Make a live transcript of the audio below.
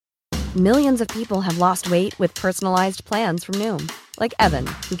Millions of people have lost weight with personalized plans from Noom. Like Evan,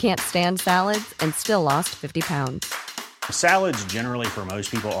 who can't stand salads and still lost 50 pounds. Salads generally for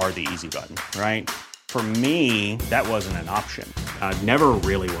most people are the easy button, right? For me, that wasn't an option. I never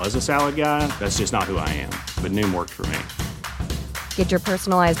really was a salad guy. That's just not who I am. But Noom worked for me. Get your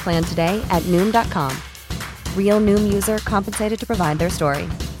personalized plan today at Noom.com. Real Noom user compensated to provide their story.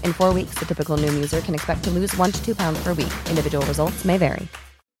 In 4 weeks, the typical Noom user can expect to lose 1 to 2 pounds per week. Individual results may vary.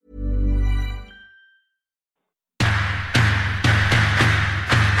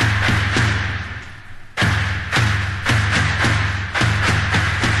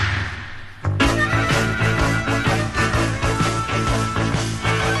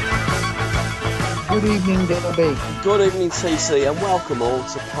 Good evening, Derby. Good evening, CC, and welcome all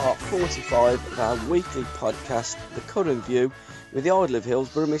to part 45 of our weekly podcast, The Curran View, with the Idol of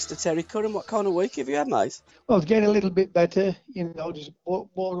Hillsborough, Mr. Terry Curran. What kind of week have you had, mate? Well, it's getting a little bit better. You know, just more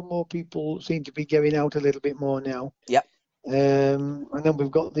and more people seem to be going out a little bit more now. Yep. And then we've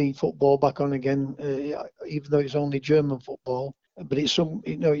got the football back on again, even though it's only German football. But it's some,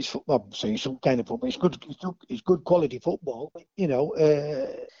 you know, I'm saying some kind of football. It's good. It's good quality football. You know,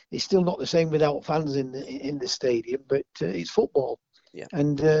 it's still not the same without fans in the stadium. But it's football. Yeah.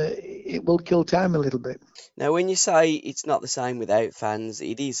 And it will kill time a little bit. Now, when you say it's not the same without fans,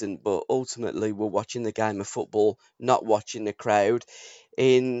 it isn't. But ultimately, we're watching the game of football, not watching the crowd.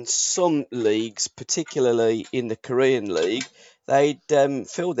 In some leagues, particularly in the Korean league, they'd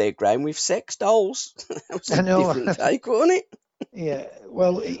fill their ground with sex dolls. That was a different take, wasn't it? Yeah,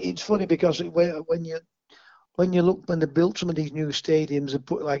 well, it's funny because when they built some of these new stadiums and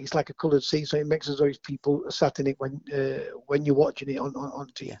put it's like a coloured seat, so it makes as though people are sat in it when you're watching it on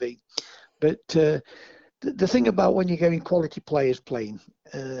TV. Yeah. But the thing about when you're getting quality players playing,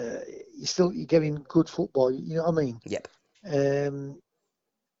 you're getting good football. You know what I mean? Yep.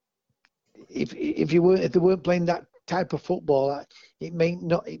 If they weren't playing that type of football, it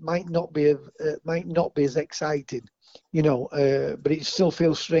might not be as exciting. You know, but it still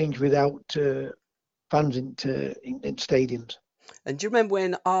feels strange without fans in stadiums. And do you remember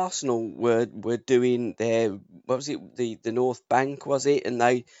when Arsenal were doing their, what was it, the North Bank, was it? And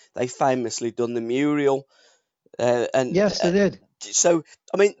they famously done the mural. And yes, they did. So,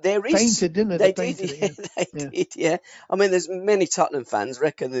 I mean, there is... Painted, didn't they? They did, yeah. They did, yeah. I mean, there's many Tottenham fans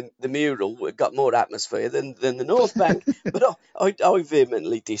reckon the mural got more atmosphere than the North Bank, but I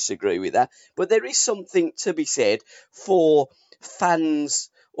vehemently disagree with that. But there is something to be said for fans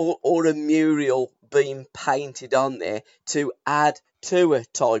or a mural being painted on there to add to a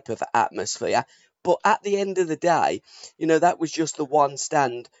type of atmosphere. But at the end of the day, you know, that was just the one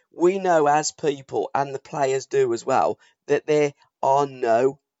stand. We know as people, and the players do as well, that there are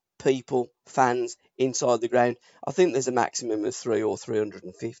no people, fans inside the ground. I think there's a maximum of 3 or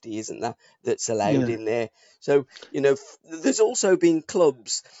 350, isn't there, that's allowed in there. So, you know, there's also been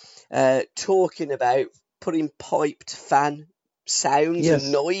clubs talking about putting piped fan sounds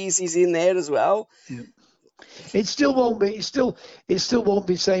and noises in there as well. Yeah. It still won't be. It still won't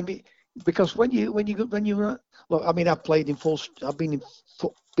be the same. Because when you look, I mean, I've been in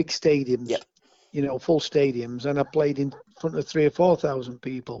big stadiums, yep. You know, full stadiums, and I played in front of 3,000 or 4,000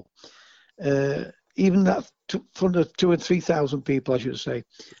 people. Even that front of 2,000 or 3,000 people, I should say,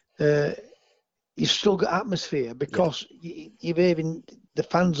 you've still got atmosphere because you're hearing the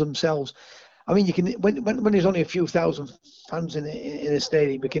fans themselves. I mean, you can when there's only a few thousand fans in a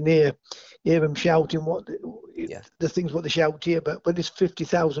stadium, you can hear them shouting the things what they shout here. But when there's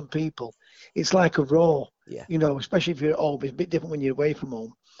 50,000 people, it's like a roar. Yeah. You know, especially if you're at home, it's a bit different when you're away from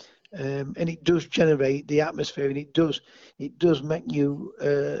home. And it does generate the atmosphere, and it does make you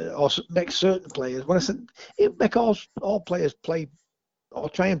or make certain players. When I said it make all players play or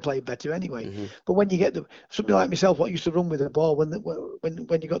try and play better anyway. Mm-hmm. But when you get somebody like myself, what used to run with the ball, when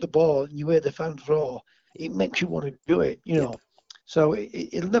you got the ball and you hear the fans roar, it makes you want to do it, you know. So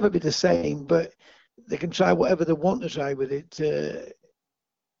it'll never be the same, but they can try whatever they want to try with it.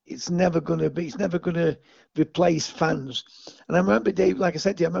 It's never going to replace fans. And I remember Dave, like I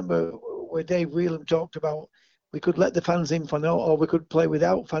said to you, I remember where Dave Whelan talked about we could let the fans in for now, or we could play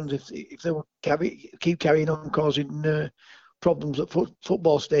without fans if they would keep carrying on causing problems at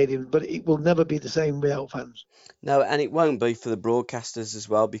football stadiums, but it will never be the same without fans. No, and it won't be for the broadcasters as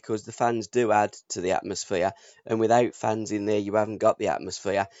well, because the fans do add to the atmosphere, and without fans in there, you haven't got the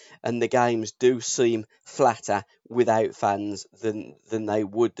atmosphere, and the games do seem flatter without fans than they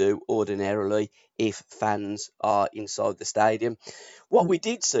would do ordinarily if fans are inside the stadium. What we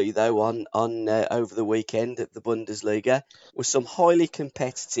did see, though, on over the weekend at the Bundesliga was some highly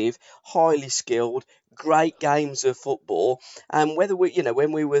competitive, highly skilled, great games of football. And whether we,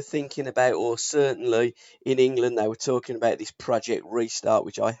 when we were thinking about, or certainly in England, they were talking about this Project Restart,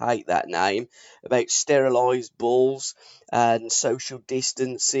 which I hate that name, about sterilised balls and social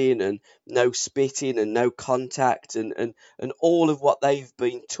distancing and no spitting and no contact and all of what they've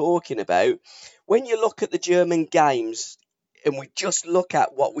been talking about. When you look at the German games and we just look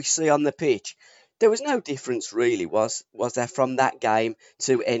at what we see on the pitch, there was no difference really, was there, from that game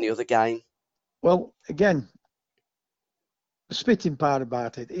to any other game? Well, again, the spitting part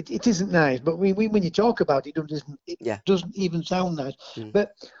about it isn't nice, but when you talk about it, it doesn't even sound nice.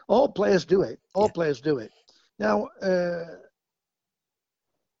 But all players do it. All players do it. Now,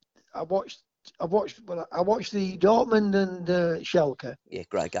 I watched the Dortmund and Schalke. Yeah,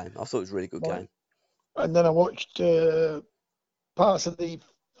 great game. I thought it was a really good game. And then I watched parts of the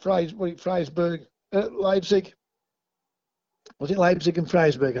Freisberg, Leipzig. Was it Leipzig and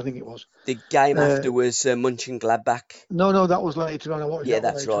Freisberg? I think it was. The game after was Mönchengladbach. No, that was later on. I watched that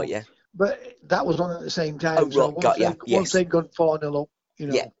that's right, on. But that was on at the same time. Oh, so right, once they'd gone 4-0 up,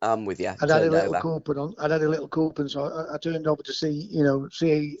 Yeah, I'm with you. I'd had a little coupon on. I'd had a little coupon, so I turned over to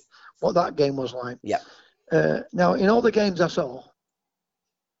see what that game was like. Yeah. Now, in all the games I saw,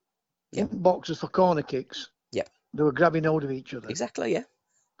 in boxes for corner kicks, they were grabbing hold of each other. Exactly, yeah.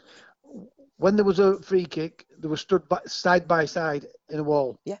 When there was a free kick, they were stood side by side in a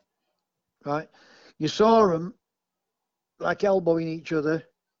wall. Yeah. Right? You saw them like elbowing each other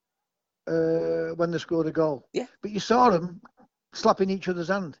when they scored a goal. Yeah. But you saw them slapping each other's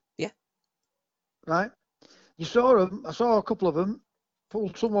hand. Yeah. Right? I saw a couple of them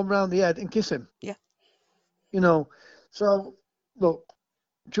pull someone round the head and kiss him. Yeah. So, look,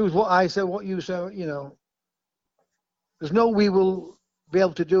 choose what I say, what you say, there's no we will be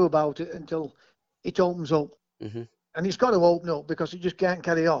able to do about it until it opens up. Mm-hmm. And it's got to open up because it just can't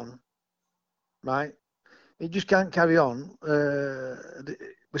carry on, right? It just can't carry on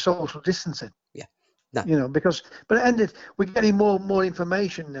with social distancing. Yeah. No. But we're getting more and more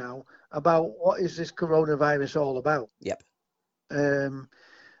information now about what is this coronavirus all about. Yep. And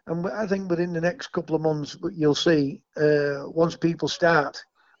I think within the next couple of months, you'll see once people start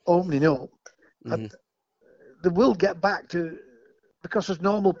opening up, they will get back to, because as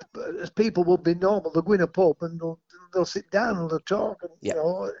people will be normal, they'll go in a pub and they'll sit down and they'll talk and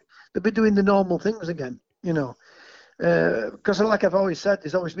they'll be doing the normal things again. Because like I've always said,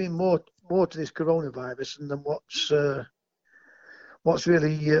 there's always been more to this coronavirus than what's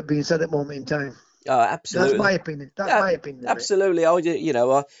really being said at the moment in time. Oh, absolutely. That's my opinion. My opinion. Absolutely.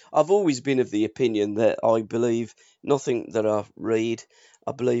 I've always been of the opinion that I believe nothing that I read.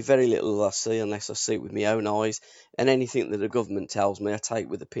 I believe very little I see unless I see it with my own eyes, and anything that the government tells me I take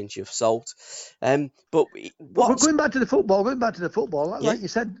with a pinch of salt. But going back to the football, like you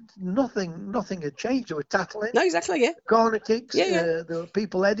said, nothing had changed. There were tackling. No, exactly, yeah. Corner kicks. Yeah. There were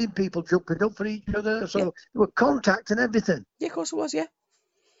people heading, people jumping up for each other. So there were contact and everything. Yeah, of course it was, yeah.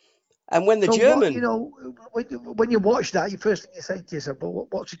 And when German... when you watch that, the first thing you say to yourself, well,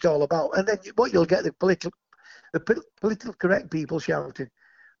 what's it all about? And then what you'll get, the political correct people shouting,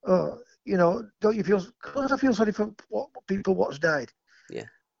 don't you feel... Because I feel sorry for people what's died. Yeah.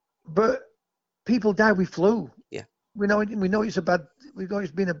 But people die with flu. Yeah. We know it's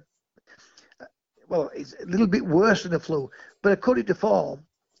been it's a little bit worse than a flu. But according to form,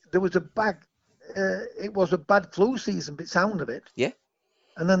 there was it was a bad flu season, but sound of it. Yeah.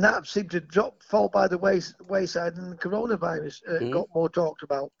 And then that seemed to fall by the wayside, and the coronavirus got more talked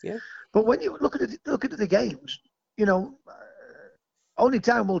about. Yeah. But when you look at the games, only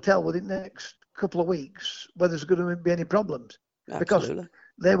time will tell within the next couple of weeks whether there's going to be any problems. Absolutely. Because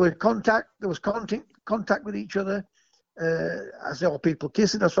there was contact with each other. I saw people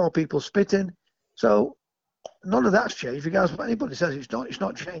kissing. I saw people spitting. So none of that's changed. Regardless of what anybody says, it's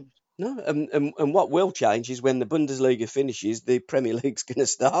not changed. No, and what will change is when the Bundesliga finishes, the Premier League's going to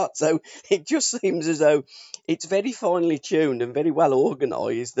start. So it just seems as though it's very finely tuned and very well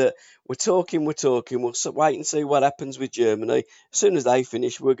organised that we're talking, we'll wait and see what happens with Germany. As soon as they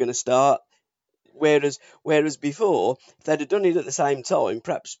finish, we're going to start. Whereas before, if they'd have done it at the same time,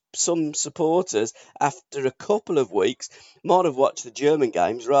 perhaps some supporters, after a couple of weeks, might have watched the German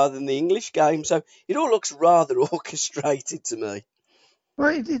games rather than the English games. So it all looks rather orchestrated to me.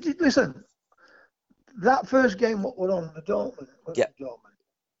 Well, listen, that first game what were on the Dortmund.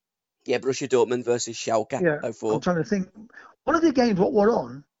 Yeah, Borussia Dortmund versus Schalke 04. I'm trying to think. One of the games what were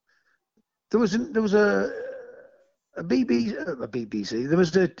on, there was a BBC. There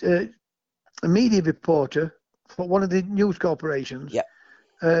was a media reporter for one of the news corporations. Yeah.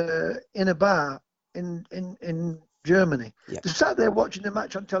 In a bar in Germany. Yeah. They sat there watching the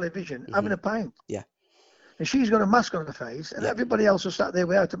match on television, having a pint. Yeah. and she's got a mask on her face, and everybody else is sat there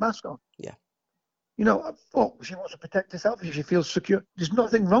without a mask on. Yeah. You know, she wants to protect herself. She feels secure. There's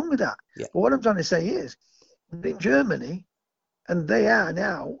nothing wrong with that. Yeah. But what I'm trying to say is, in Germany, and they are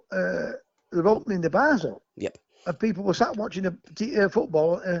now, they're opening the bars up. Yep. And people were sat watching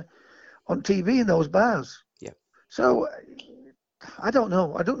football on TV in those bars. Yeah. So I don't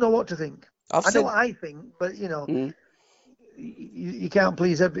know. I don't know what to think. I know what I think, but you know, you can't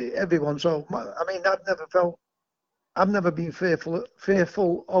please everyone. So I mean, I've never been fearful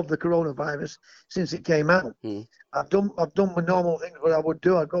of the coronavirus since it came out. I've done my normal things. What I would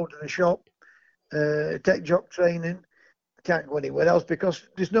do, I'd go to the shop, take job training. Can't go anywhere else because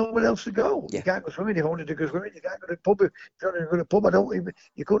there's nowhere else to go. Yeah. You can't go swimming if you wanted to go swimming. You can't go to the pub if you wanted to go to the pub.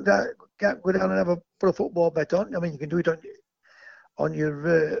 You can't go down and put a football bet on. I mean, you can do it on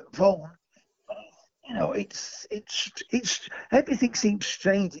your phone. You know, it's everything seems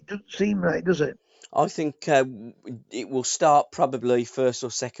strange. It doesn't seem right, does it? I think it will start probably first or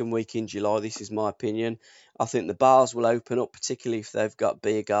second week in July. This is my opinion. I think the bars will open up, particularly if they've got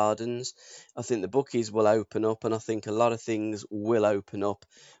beer gardens. I think the bookies will open up, and I think a lot of things will open up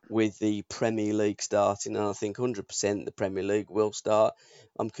with the Premier League starting. And I think 100% the Premier League will start.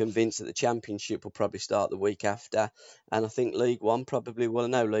 I'm convinced that the Championship will probably start the week after. And I think League One probably will.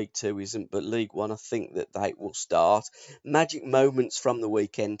 No, League Two isn't, but League One, I think that they will start. Magic moments from the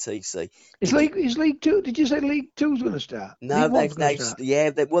weekend, TC. Is League Two? Did you say League Two's going to start? No,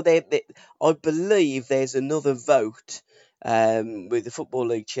 I believe there's another vote with the Football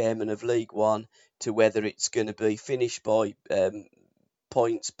League chairman of League One to whether it's going to be finished by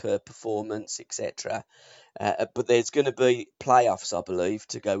points per performance, etc. But there's going to be playoffs, I believe,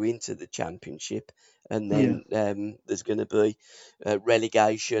 to go into the Championship, and then there's going to be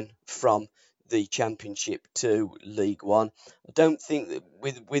relegation from the Championship to League One. I don't think that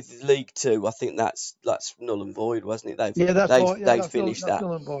with League Two, I think that's null and void, wasn't it? They've finished that.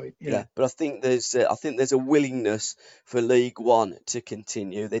 Null and void. But I think there's a willingness for League One to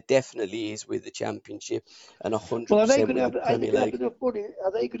continue. There definitely is with the Championship, and 100% with the Premier League.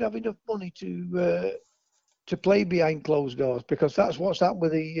 Are they going to have enough money to play behind closed doors? Because that's what's happened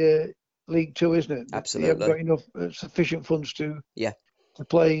with the League Two, isn't it? Absolutely. They haven't got enough sufficient funds to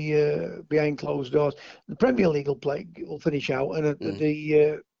play behind closed doors. The Premier League will finish out, and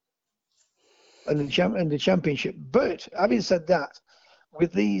the Championship. But having said that,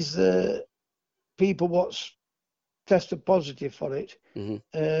 with these people what's tested positive for it,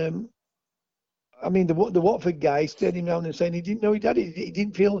 I mean the Watford guy standing around and saying he didn't know he had it. He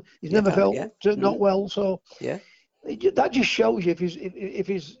didn't feel he's never felt not well. So that just shows you if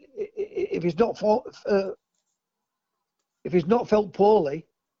he's not felt poorly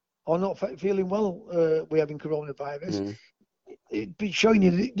or not feeling well, we're having coronavirus. It'd be showing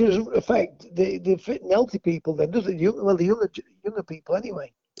you it doesn't affect the fit and healthy people then, does it? The younger people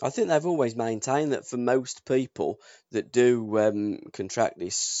anyway. I think they've always maintained that for most people that do contract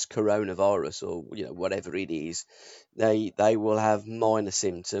this coronavirus or whatever it is, they will have minor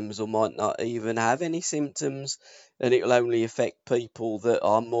symptoms or might not even have any symptoms, and it will only affect people that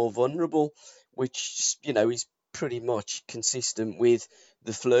are more vulnerable, which is pretty much consistent with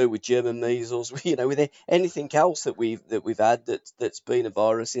the flu, with German measles, with anything else that we've had that's been a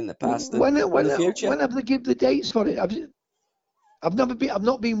virus in the past and in the future. When have they give the dates for it? I've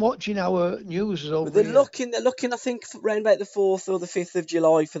not been watching our news over. They're looking. I think around about the 4th or the 5th of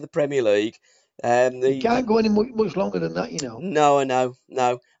July for the Premier League. You can't go any much longer than that, No, I know.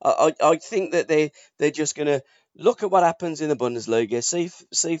 No, I think that they're just going to look at what happens in the Bundesliga, see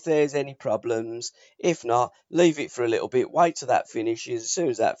if there's any problems. If not, leave it for a little bit. Wait till that finishes. As soon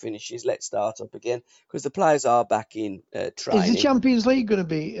as that finishes, let's start up again because the players are back in training. Is the Champions League going to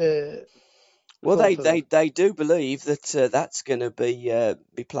be? Well, they do believe that that's going to be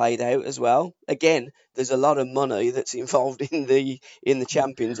played out as well. Again, there's a lot of money that's involved in the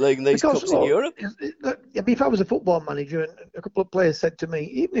Champions League and these cups in Europe. If I was a football manager and a couple of players said to me,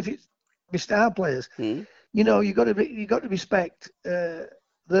 even if it's my star players, you got to respect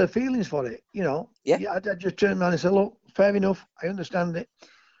their feelings for it. I just turn around and say, look, fair enough, I understand it,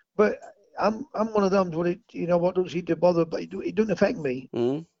 but I'm one of them. What does he do bother? But it doesn't affect me.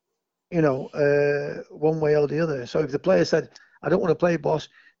 One way or the other. So if the player said, I don't want to play, boss,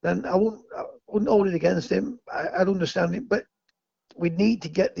 then I wouldn't hold it against him. I'd understand it. But we need to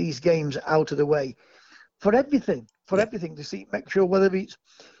get these games out of the way for everything, to make sure whether it's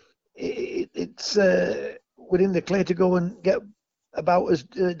within the clear to go and get about as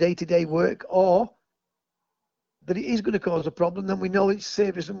day-to-day work or that it is going to cause a problem, then we know it's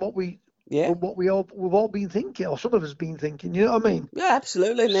serious and what we've all been thinking, or some of us been thinking. You know what I mean? Yeah,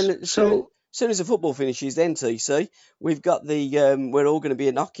 absolutely. And then soon as the football finishes, then TC, we've got we're all going to be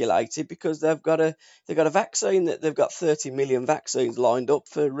inoculated because they've got a vaccine that they've got 30 million vaccines lined up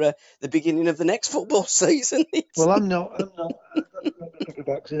for the beginning of the next football season. Well, I'm not going to take a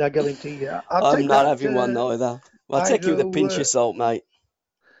vaccine. I guarantee you. I'll I'm take not that. having one either. Well, I'll take you with a pinch of salt, mate.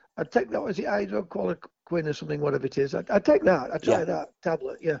 I take that. Was it hydroxychloroquine or something? Whatever it is. I take that. I try that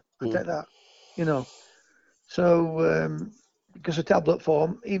tablet. Yeah, I take that. You know. So because a tablet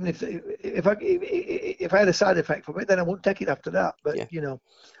form, even if I had a side effect from it, then I wouldn't take it after that. But you know,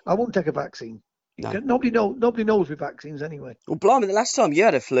 I won't take a vaccine. No. Nobody knows with vaccines anyway. Well, blimey, the last time you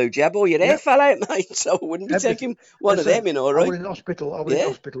had a flu jab, all your hair fell out, mate. So I wouldn't be taking one of them in a hurry. I was in hospital. I was in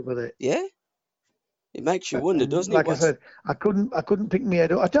hospital with it. Yeah. It makes you wonder, doesn't it? Like I said, I couldn't pick my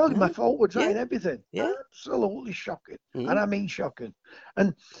head up. I told you my fault was right and everything. Yeah. Absolutely shocking. And I mean shocking.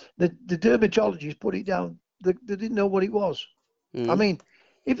 And the dermatologist put it down. They didn't know what it was. I mean,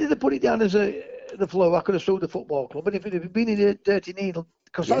 if they'd put it down as the flu, I could have sued the football club. But if it had been in a dirty needle,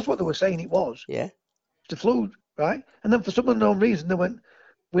 because that's what they were saying it was. Yeah. It's the flu, right? And then for some unknown reason, they went,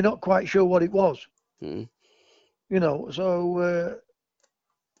 we're not quite sure what it was. You know, so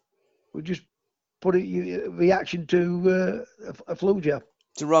we just put it reaction to a flu jab.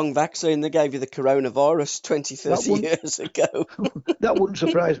 It's the wrong vaccine. They gave you the coronavirus 20, 30 years ago. That wouldn't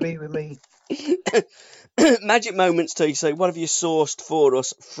surprise me with me. Magic moments, TC. What have you sourced for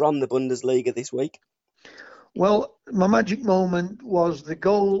us from the Bundesliga this week? Well, my magic moment was the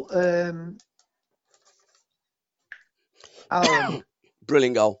goal. Aaron.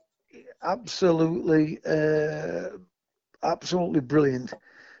 Brilliant goal. Absolutely brilliant.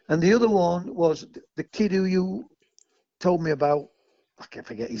 And the other one was the kid who you told me about. I can't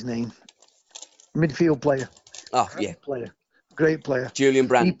forget his name. Midfield player. Oh, yeah. Great player. Julian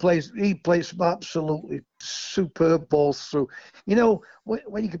Brandt. He plays some absolutely superb balls through. You know,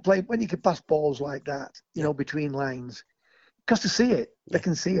 when you can pass balls like that, you know, between lines, because to see it, they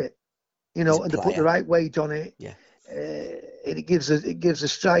can see it. You know, and they put the right weight on it. Yeah. And it gives a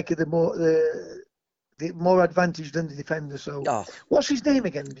striker the more advantage than the defender. So, what's his name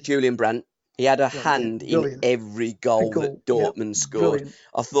again? Julian Brandt. He had a hand in every goal that Dortmund scored. Brilliant.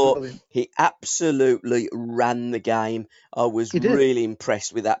 I thought he absolutely ran the game. I was really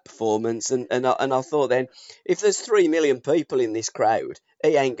impressed with that performance. And I thought then, if there's 3 million people in this crowd,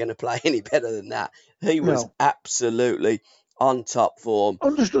 he ain't going to play any better than that. He was absolutely on top form.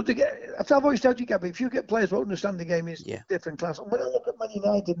 Understood the game. I've always told you, Gabby, if you get players who understand the game, is different class. And when I look at Man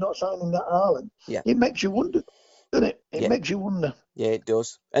United not signing that Haaland, it makes you wonder, doesn't it? It makes you wonder. Yeah, it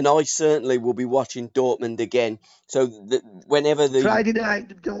does. And I certainly will be watching Dortmund again. So whenever the Friday night,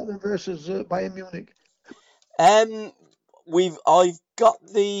 Dortmund versus Bayern Munich. I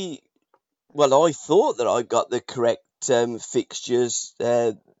thought that I got the correct fixtures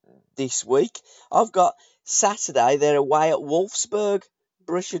this week. I've got Saturday, they're away at Wolfsburg,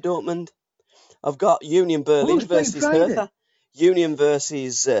 Borussia Dortmund. I've got Union Berlin versus Hertha. Union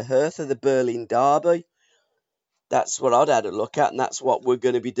versus Hertha, the Berlin derby. That's what I'd had a look at, and that's what we're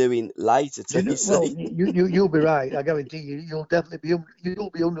going to be doing later. Well, you'll be right. I guarantee you. You'll definitely be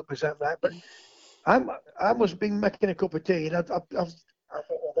 100% right. But I must have been making a cup of tea, and I thought, well,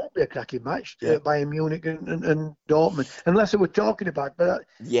 that'd be a cracking match, Bayern Munich and Dortmund, unless they were talking about. But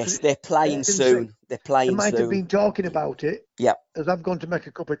yes, they're playing soon. They might have been talking about it. Yeah. As I've gone to make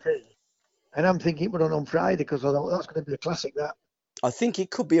a cup of tea, and I'm thinking we're on Friday because I thought that's going to be a classic. That I think it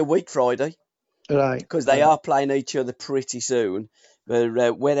could be a week Friday. Right. Because they are playing each other pretty soon.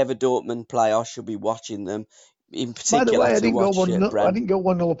 But whenever Dortmund play, I shall be watching them. In particular, by the way, I didn't go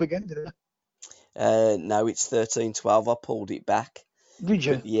 1-0 up again, did I? No, it's 13-12. I pulled it back. Did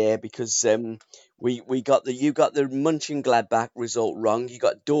you? But, yeah, because you got the Mönchengladbach result wrong. You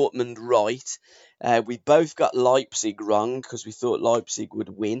got Dortmund right. We both got Leipzig wrong because we thought Leipzig would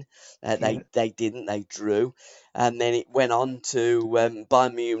win. They didn't. They drew. And then it went on to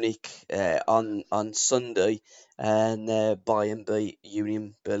Bayern Munich on Sunday, and Bayern beat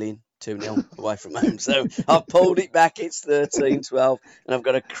Union Berlin 2-0 away from home. So I've pulled it back. It's 13-12, and I've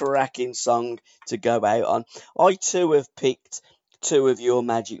got a cracking song to go out on. I too have picked 2 of your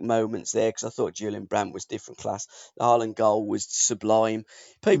magic moments there because I thought Julian Brandt was different class. The Haaland goal was sublime.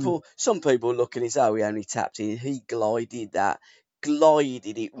 Some people look and say, he only tapped in. He glided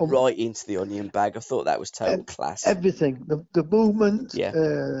it right into the onion bag. I thought that was total class. Everything, the movement,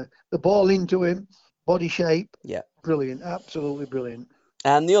 the ball into him, body shape, brilliant, absolutely brilliant.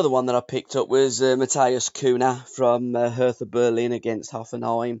 And the other one that I picked up was Matthias Cunha from Hertha Berlin against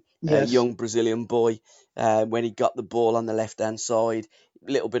Hoffenheim, a young Brazilian boy. When he got the ball on the left-hand side,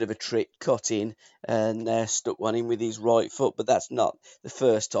 little bit of a trick, cut in, and stuck one in with his right foot. But that's not the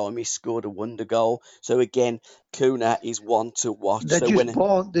first time he scored a wonder goal. So again, Curran is one to watch. They're just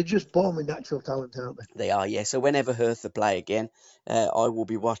born. They're just born with natural talent, aren't they? They are, yeah. So whenever Hertha play again, I will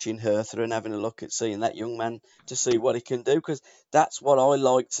be watching Hertha and having a look at seeing that young man to see what he can do, because that's what I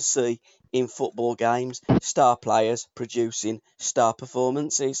like to see in football games: star players producing star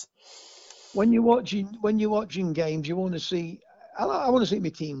performances. When you're watching games, you want to see. I want to see my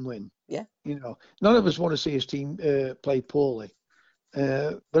team win. Yeah. None of us want to see his team play poorly.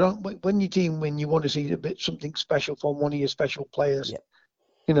 But when your team win, you want to see something special from one of your special players. Yeah.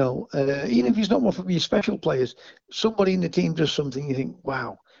 Even if it's not one of your special players, somebody in the team does something, you think,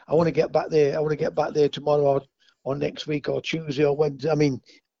 wow, I want to get back there. I want to get back there tomorrow or next week or Tuesday or Wednesday. I mean,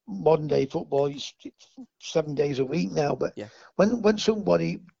 modern day football, it's 7 days a week now. But when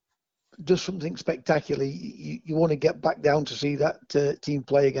somebody does something spectacular, you want to get back down to see that team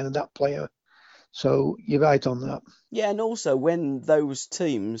play again and that player. So you're right on that. Yeah, and also when those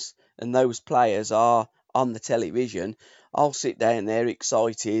teams and those players are on the television, I'll sit down there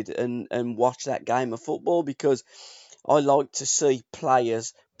excited and watch that game of football, because I like to see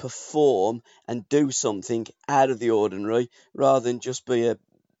players perform and do something out of the ordinary rather than just be a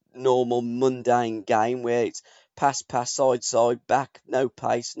normal mundane game where it's pass, side, back, no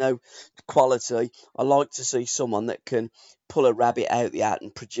pace, no quality. I like to see someone that can pull a rabbit out the hat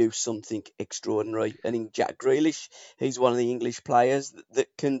and produce something extraordinary. And in Jack Grealish, he's one of the English players that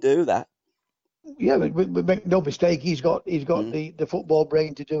can do that. Yeah, but make no mistake, he's got the football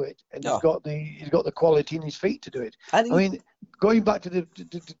brain to do it, and he's got the quality in his feet to do it. I mean, going back to the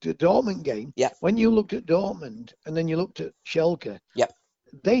Dortmund game, when you looked at Dortmund and then you looked at Schalke,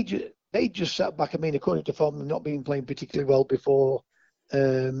 they just sat back. I mean, according to form, they've not been playing particularly well before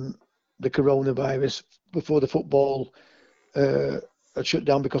the coronavirus, before the football had shut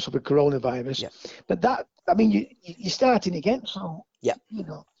down because of the coronavirus. But that, I mean, you're starting again, so you've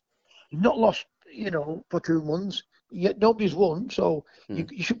not lost, for 2 months. Yet nobody's won, so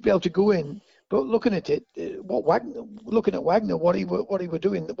you should be able to go in. But looking at it, looking at Wagner, what he were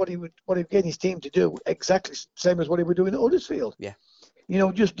doing, what he would get his team to do, exactly same as what he were doing at Huddersfield.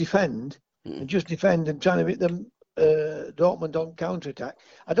 Just defend and trying to hit them Dortmund on counter-attack.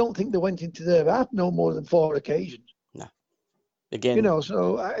 I don't think they went into their half no more than 4 occasions. No. Again,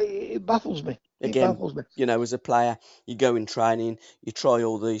 so it baffles me. Again, as a player, you go in training, you try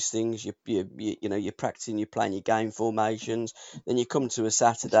all these things, you're practicing, you're playing your game formations, then you come to a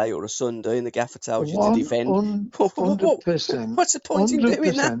Saturday or a Sunday and the gaffer tells you to defend. 100%. What's the point in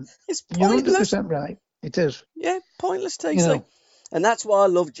doing that? It's pointless. You're 100% right. It is. Yeah, pointless, TC. And that's why I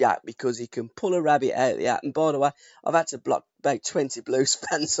love Jack, because he can pull a rabbit out of the hat. And by the way, I've had to block about 20 Blues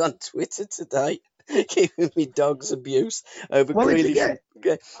fans on Twitter today, giving me dogs abuse over Grealish.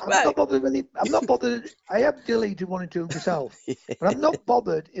 I'm not bothered. I have deleted 1 or 2 myself, but I'm not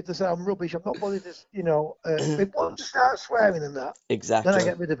bothered if they say I'm rubbish. I'm not bothered if they want to start swearing and that. Exactly. Then I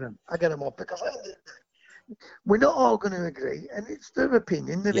get rid of them. I get them off, because we're not all going to agree, and it's their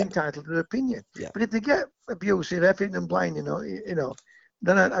opinion. They're entitled to their opinion. But if they get abusive, effing and blind,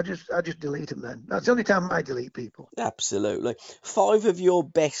 then I just delete them. Then that's the only time I delete people. Absolutely. 5 of your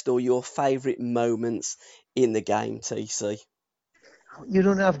best or your favourite moments in the game, TC. You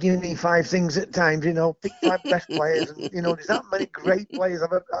don't have to give me 5 things at times, pick 5 best players. And, there's that many great players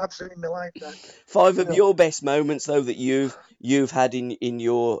I've seen in my lifetime. 5 of your best moments, though, that you've had in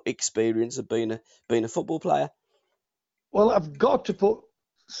your experience of being a football player. Well, I've got to put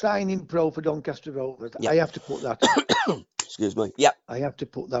signing pro for Doncaster Rovers. I have to put that in. Excuse me. Yeah. I have to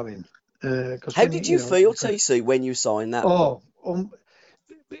put that in. How did you feel, TC, when you signed that?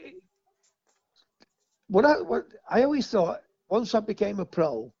 What I always thought, once I became a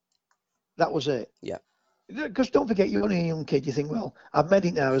pro, that was it. Yeah. Because don't forget, you're only a young kid. You think, well, I've made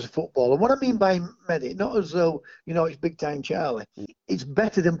it now as a footballer. What I mean by made it, not as though, it's big time Charlie. It's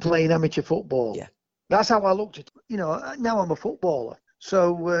better than playing amateur football. Yeah. That's how I looked at it. Now I'm a footballer.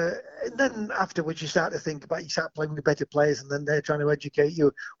 So then afterwards, you start to think about, you start playing with better players, and then they're trying to educate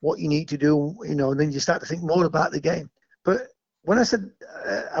you what you need to do, and then you start to think more about the game. But when I said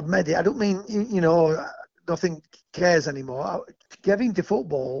I've made it, I don't mean, nothing cares anymore. Getting into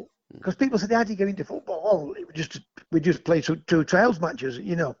football, because people said, how do you get into football? Well, we just play 2 trials matches,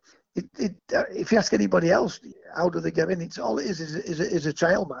 if you ask anybody else, how do they get in? It's all it is a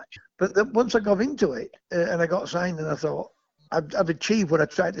trial match. But then once I got into it and I got signed, and I thought, I've achieved what I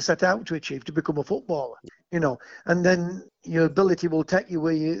tried to set out to achieve, to become a footballer, and then your ability will take you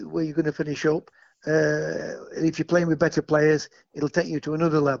where you're going to finish up. If you're playing with better players, it'll take you to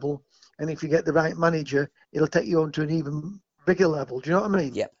another level. And if you get the right manager, it'll take you on to an even bigger level. Do you know what I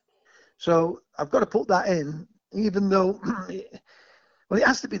mean? Yep. So I've got to put that in, even though, well, it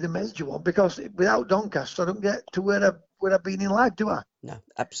has to be the major one, because without Doncaster, I don't get to where I've been in life, do I? No,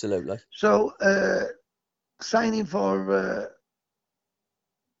 absolutely. So signing for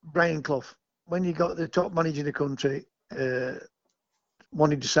Brian Clough, when you got the top manager in the country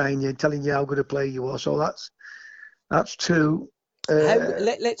wanting to sign you, telling you how good a player you are, so that's two.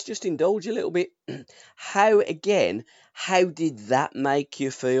 Let's just indulge a little bit. How did that make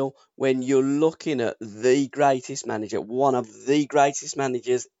you feel when you're looking at the greatest manager, one of the greatest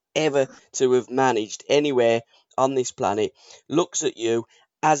managers ever to have managed anywhere on this planet, looks at you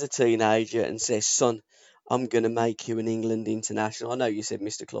as a teenager and says, son, I'm going to make you an England international. I know you said,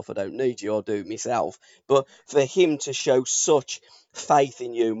 Mr. Clough, I don't need you, I'll do it myself. But for him to show such faith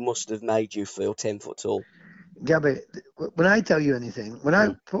in you must have made you feel 10 foot tall. Gabby, when I tell you anything, when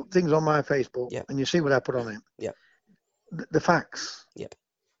I put things on my Facebook, Yep. and you see what I put on it, Yep. the facts. Yep.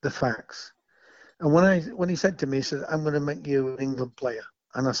 The facts. And when he said to me, he said, I'm going to make you an England player.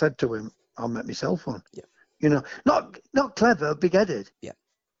 And I said to him, I'll make myself one. Yep. You know, not clever, big-headed. Yep.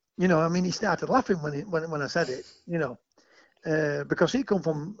 You know, I mean, he started laughing when I said it, you know, because he come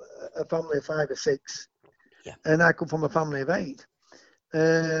from a family of 5 or 6, yeah, and I come from a family of 8.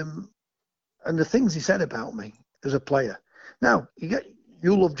 And the things he said about me as a player. Now, you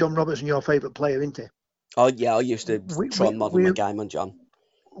love John Robertson, your favourite player, isn't he? Oh yeah, I used to try and model my game on John.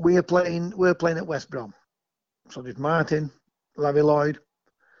 We're playing at West Brom. So there's Martin, Larry Lloyd,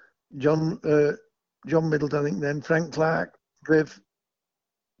 John Middleton, I think then, Frank Clark, Griff.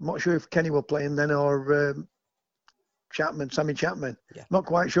 I'm not sure if Kenny were playing then, or Sammy Chapman. Yeah. Not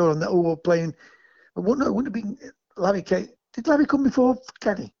quite sure on that who were playing. It wouldn't have been Larry Kay. Did Larry come before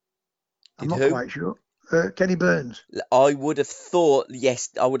Kenny? I'm not quite sure. Kenny Burns. I would have thought, yes,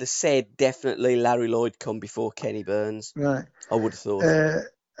 I would have said definitely Larry Lloyd come before Kenny Burns. Right. I would have thought.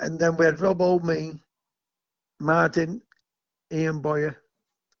 And then we had Robbo, me, Martin, Ian Boyer.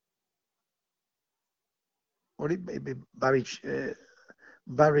 What would it be?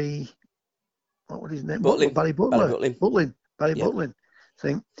 Barry, what was his name? Butlin. Barry Butler. Barry Yeah. Butlin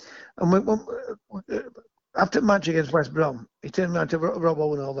thing. And after the match against West Brom, he turned around to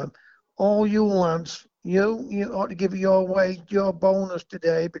Robbo and all them. All you lads, you ought to give your bonus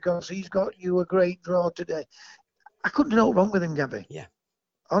today, because he's got you a great draw today. I couldn't know what's wrong with him, Gabby. Yeah.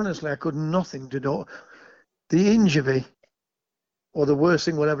 Honestly, I could nothing to know. The injury, or the worst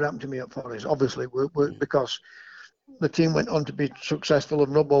thing whatever happened to me at Forest, obviously, because the team went on to be successful,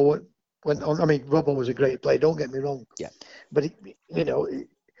 and Robbo went on. I mean, Robbo was a great player, don't get me wrong. Yeah. But it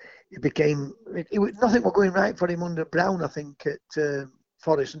became nothing was going right for him under Brown, I think, at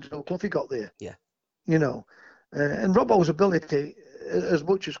Forest until Cloughie got there. Yeah. You know, and Robbo's ability, as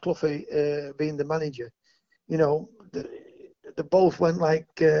much as Cloughie being the manager, you know, they both went like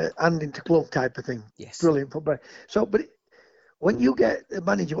hand into glove type of thing. Yes. Brilliant football. So, but when you get a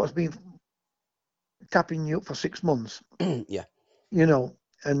manager what's been tapping you up for 6 months, yeah, you know,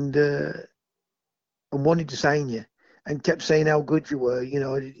 and wanted to sign you, and kept saying how good you were, you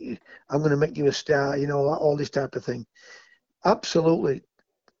know, I'm going to make you a star, you know, all this type of thing. Absolutely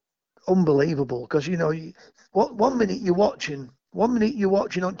unbelievable, because you know, one minute you're watching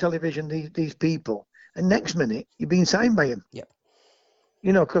on television these people, and next minute you're being signed by him. Yep.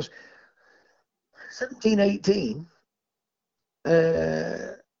 You know, because 17, 18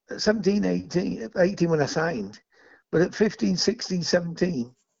 when I signed, but at 15, 16,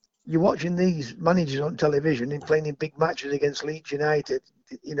 17, you're watching these managers on television and playing in big matches against Leeds United,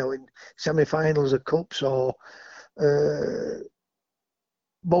 you know, in semi-finals of cups, or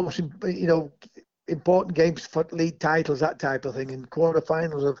most, you know, important games for league titles, that type of thing, in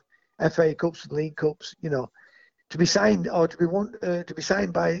quarter-finals of FA Cups and League Cups, you know, to be signed, or to be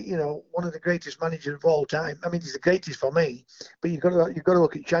signed by, you know, one of the greatest managers of all time. I mean, he's the greatest for me, but you've got to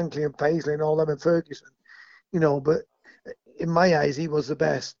look at Shankly and Paisley and all them, and Ferguson, you know. But in my eyes, he was the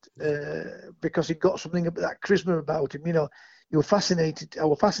best because he got something about that charisma about him. You know, I was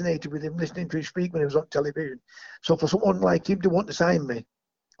fascinated with him, listening to him speak when he was on television. So for someone like him to want to sign me,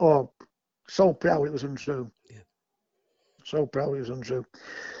 so proud it was untrue. Yeah. So proud it was untrue.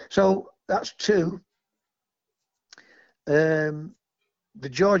 So that's 2. The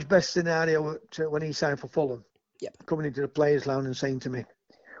George Best scenario when he signed for Fulham. Yep. Coming into the players' lounge and saying to me,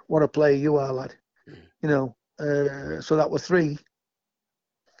 "What a player you are, lad." You know, so that was 3.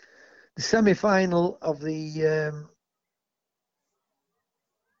 The semi-final of the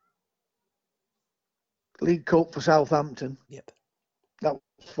League Cup for Southampton. Yep. That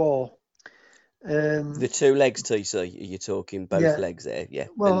was 4. The 2 legs, TC, you're talking both legs there, yeah.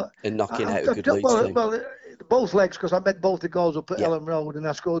 Well, and knocking out a good Leeds team. Well, both legs, because I made both the goals up at Yeah. Ellen Road, and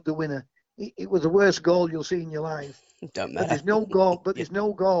I scored the winner. It was the worst goal you'll see in your life. Don't But matter. there's no goal. But Yeah. there's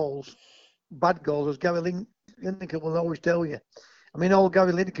no goals, bad goals, as Gary Lineker will always tell you. I mean, all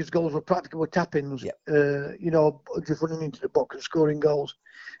Gary Lineker's goals were practically tap-ins. Yeah. You know, just running into the box and scoring goals.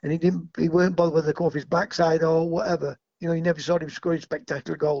 And he weren't bothered whether they come off his backside or whatever. You know, you never saw him scoring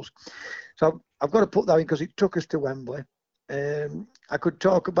spectacular goals. So I've got to put that in because it took us to Wembley. I could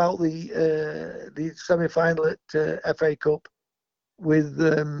talk about the semi-final at FA Cup with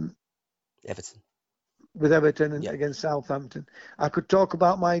Everton. And against Southampton. I could talk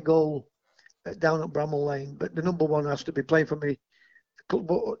about my goal down at Bramall Lane, but the number one has to be playing for me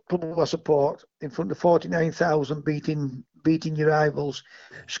club I support in front of 49,000, beating your rivals,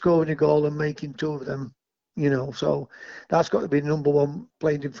 scoring a goal and making two of them. You know, so that's got to be number one,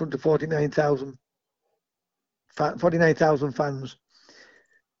 playing in front of 49,000 fans,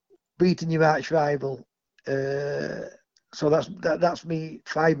 beating your arch rival. So that's me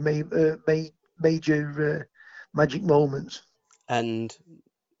 5 major magic moments. And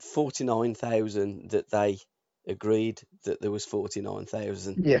 49,000 that they agreed that there was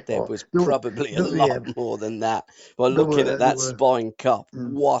 49,000. Yeah, there was probably a lot more than that. By looking at that Spine Cup,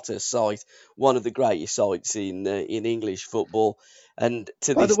 what a sight! One of the greatest sights in English football, and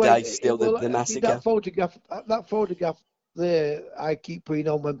to this day, still the massacre. That photograph there, I keep putting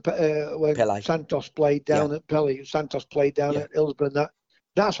on when Pele. Santos played down at Pele. Santos played down at Hillsborough.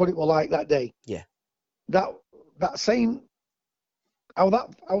 That's what it was like that day. Yeah. That same how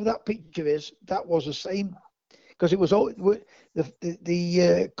that picture is. That was the same. Because it was all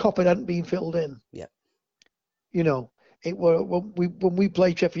the copper hadn't been filled in. Yeah. You know, it were when we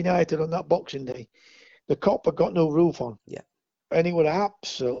played Sheffield United on that Boxing Day, the copper got no roof on. Yeah. And it was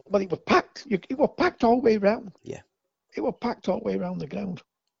absolute, but it was packed. It was packed all the way around. Yeah. It was packed all the way around the ground.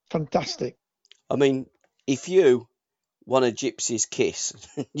 Fantastic. I mean, if you want a gypsy's kiss,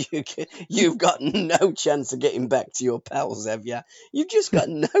 you've got no chance of getting back to your pals, have you? You've just got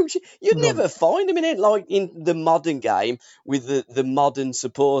no chance. You'd never find them in it, like in the modern game with the modern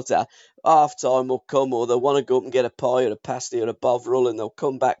supporter. Half time will come, or they'll want to go up and get a pie or a pasty or a bovril, and they'll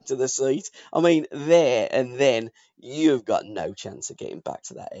come back to the seat. I mean, there and then you've got no chance of getting back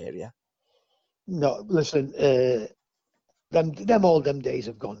to that area. No, listen, all them days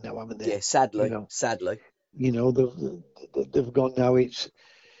have gone now, haven't they? Yeah, sadly, you know, sadly. You know, they've gone now. It's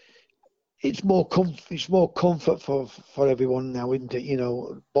more comfort for everyone now, isn't it? You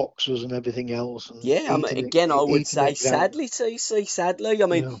know, boxers and everything else. And yeah, I mean, again, I would say sadly, TC, sadly. I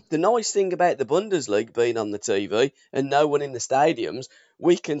mean, the nice thing about the Bundesliga being on the TV and no one in the stadiums,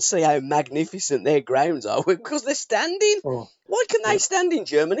 we can see how magnificent their grounds are because they're standing. Oh, why can they stand in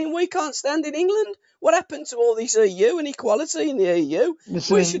Germany and we can't stand in England? What happened to all this EU and equality in the EU?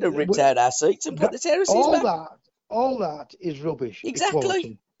 Listen, we should have ripped out our seats and put the terraces back. All that is rubbish. Exactly.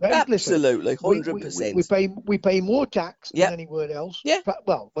 Equality. Absolutely, 100%. We pay more tax than anywhere else. Yeah.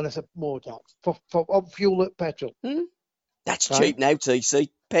 Well, when I say more tax for on fuel at petrol. That's cheap now, TC.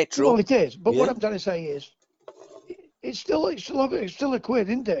 Petrol. Well, it is. But what I'm trying to say is, it's still a quid,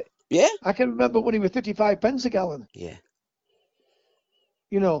 isn't it? Yeah. I can remember when it was 35 pence a gallon. Yeah.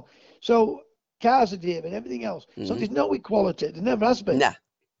 You know, so cars are dear and everything else. So there's no equality. There never has been. Nah.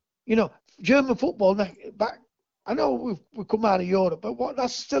 You know, German football back. I know we've come out of Europe, but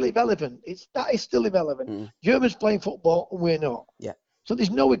that's still irrelevant. That is still irrelevant. Germans playing football and we're not. Yeah. So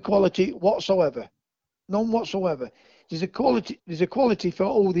there's no equality whatsoever. None whatsoever. There's equality for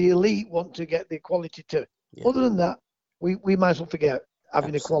all the elite want to get the equality too. Yeah. Other than that, we might as well forget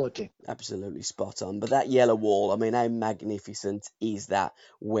having equality. Absolutely spot on. But that yellow wall, I mean, how magnificent is that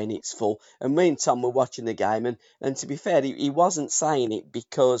when it's full? And me and Tom were watching the game, and to be fair, he wasn't saying it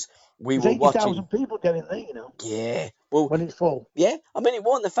because we were watching. 80,000 people getting there, you know. Yeah. Well, when it's full. Yeah. I mean, it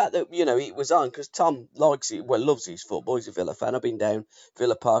wasn't the fact that, you know, it was on, because Tom likes it, loves his football. He's a Villa fan. I've been down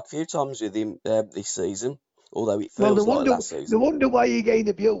Villa Park a few times with him this season, although it feels like last season. No wonder why you gained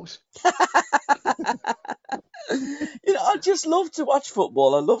abuse. You know, I just love to watch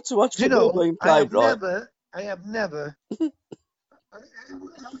football. I love to watch football being played I have never. I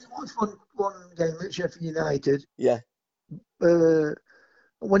watched one game at Sheffield United. Yeah.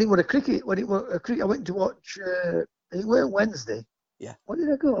 When it was a cricket, I went to watch. It weren't Wednesday. Yeah. Where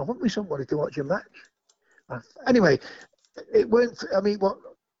did I go? I went with somebody to watch a match. Anyway, it weren't. I mean, what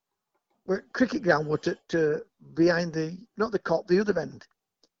cricket ground was to behind not the cop, the other end.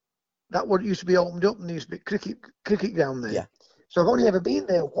 That one used to be opened up and there used to be cricket ground there. Yeah. So I've only ever been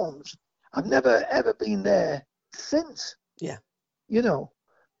there once. I've never ever been there since. Yeah. You know,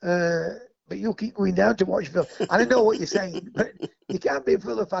 but you keep going down to watch Villa. And I know what you're saying, but you can't be a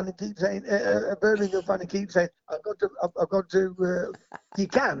Villa fan and keep saying, a Birmingham fan and keep saying, I've got to. You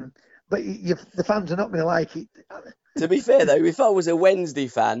can, but the fans are not going to like it. To be fair though, if I was a Wednesday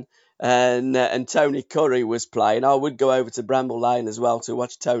fan and Tony Curry was playing, I would go over to Bramble Lane as well to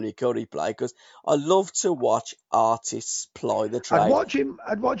watch Tony Curry play, because I love to watch artists ply the trade. I'd watch him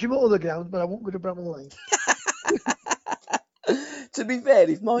at other grounds, but I won't go to Bramble Lane. To be fair,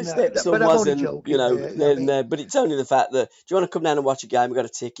 if my stepson wasn't, joking, but it's only the fact that, do you want to come down and watch a game? We've got a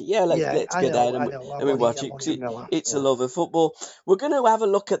ticket. Yeah, let's go down and we watch it. It's a love of football. We're going to have a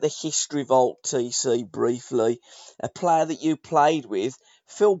look at the history vault, TC, briefly. A player that you played with,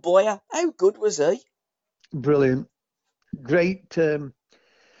 Phil Boyer. How good was he? Brilliant. Great touch.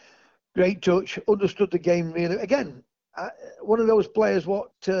 Understood the game really. Again, one of those players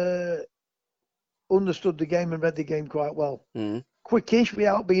understood the game and read the game quite well. Quickish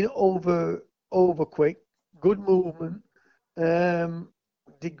without being over quick. Good movement.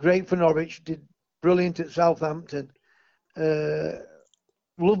 Did great for Norwich. Did brilliant at Southampton.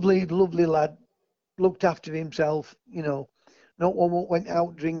 Lovely lad. Looked after himself. Not one went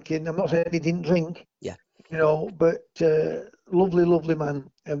out drinking. I'm not saying he didn't drink. Yeah. But lovely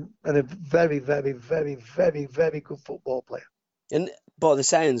man, and a very, very, very, very, very good football player. And by the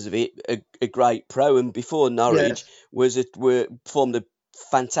sounds of it, a great pro. And before Norwich, formed a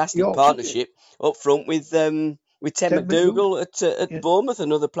fantastic partnership up front with Ted McDougall at Bournemouth,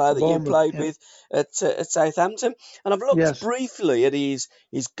 another player that you played with at Southampton. And I've looked briefly at his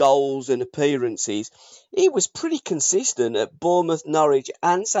goals and appearances. He was pretty consistent at Bournemouth, Norwich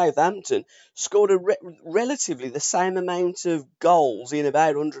and Southampton, scored relatively the same amount of goals in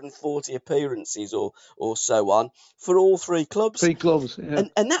about 140 appearances or so on for all three clubs. Three clubs, yeah.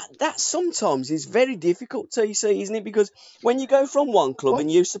 And that sometimes is very difficult, TC, isn't it? Because when you go from one club and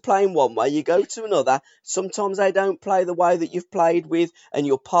used to playing one way, you go to another, sometimes they don't play the way that you've played with and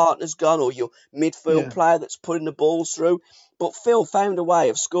your partner's gone, or your midfield player that's putting the balls through. But Phil found a way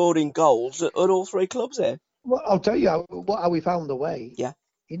of scoring goals at all three clubs there. Well, I'll tell you how we found the way. Yeah.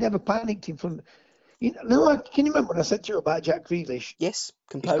 He never panicked in front. Can you remember when I said to you about Jack Grealish? Yes,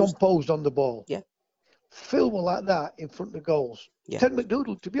 composed. He's composed on the ball. Yeah. Phil was like that in front of the goals. Yeah. Ted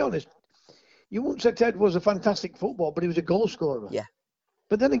McDougall, to be honest, you wouldn't say Ted was a fantastic footballer, but he was a goal scorer. Yeah.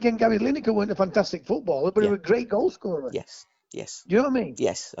 But then again, Gary Lineker wasn't a fantastic footballer, but he was a great goal scorer. Yes. Do you know what I mean?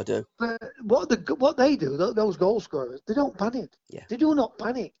 Yes, I do. But what they do, those goal scorers, they don't panic. Yeah. They do not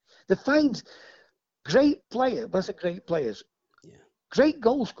panic. They find great players, but I say great players. Yeah. Great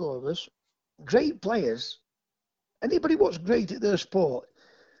goal scorers, great players. Anybody what's great at their sport,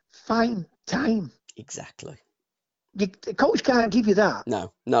 find time. Exactly. The coach can't give you that.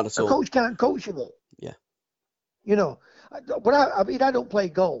 No, not at all. The coach can't coach you that. Yeah. But I don't play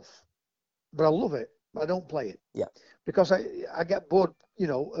golf, but I love it. I don't play it. Yeah. Because I get bored,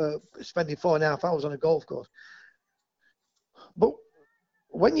 spending 4.5 hours on a golf course. But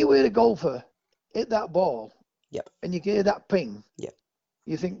when you hear a golfer hit that ball, and you hear that ping,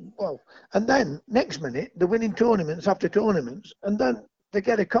 you think, well, and then next minute they're winning tournaments after tournaments, and then they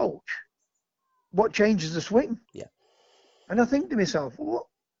get a coach. What changes the swing? Yeah. And I think to myself, what?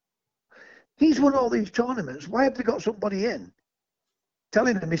 He's won all these tournaments. Why have they got somebody in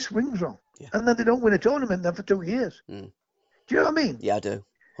telling him his swing's wrong? Yeah. And then they don't win a tournament then for 2 years. Mm. Do you know what I mean? Yeah, I do.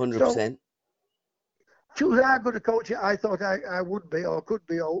 100%. Choose how good a coach I thought I would be or could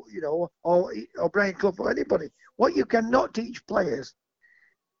be, or Brian Clough or anybody. What you cannot teach players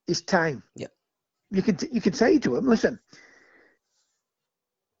is time. Yeah. You can say to them, listen,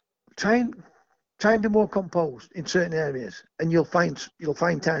 try and be more composed in certain areas, and you'll find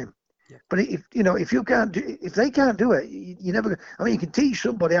time. Yeah. But if they can't do it, you never. I mean, you can teach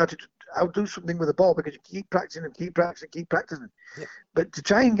somebody how to do something with the ball because you keep practicing and keep practicing. Yeah. But to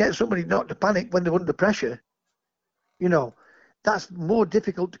try and get somebody not to panic when they're under pressure, that's more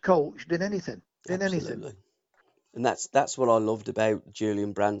difficult to coach than anything. Absolutely. And that's what I loved about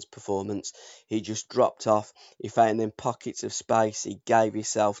Julian Brand's performance. He just dropped off. He found them pockets of space. He gave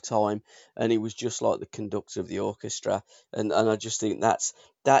himself time, and he was just like the conductor of the orchestra. And I just think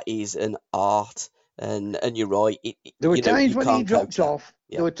that is an art. And you're right. There were times when he dropped off.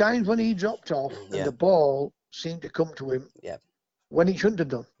 Yeah. There were times when he dropped off, and the ball seemed to come to him. Yeah. When he shouldn't have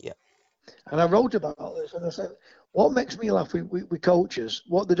done. Yeah. And I wrote about this, and I said, what makes me laugh with coaches,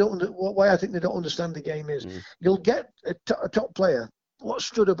 why I think they don't understand the game is, you'll get a top player, what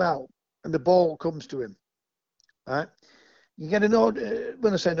stood about, and the ball comes to him, right? You get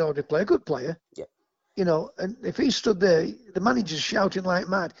when I say an ordinary player, a good player, and if he stood there, the manager's shouting like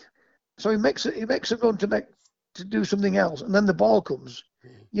mad, so he makes a run to do something else, and then the ball comes,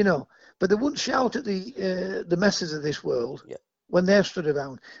 but they wouldn't shout at the messes of this world Yeah. when they're stood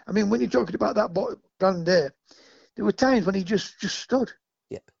around. I mean, when you're talking about that Brandon there were times when he just stood.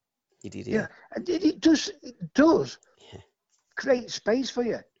 Yep, he did. Yeah, Yeah, and it does yeah, create space for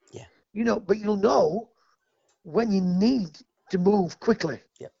you. yeah. But you'll know when you need to move quickly.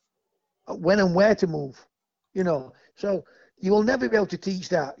 Yep. When and where to move. So you will never be able to teach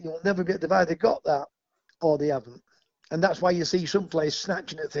that. You'll never be. They've either got that or they haven't, and that's why you see some players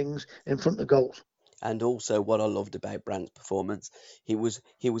snatching at things in front of goals. And also, what I loved about Brandt's performance, he was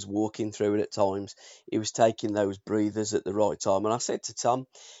walking through it at times. He was taking those breathers at the right time. And I said to Tom,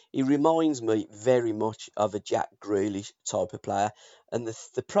 he reminds me very much of a Jack Grealish type of player. And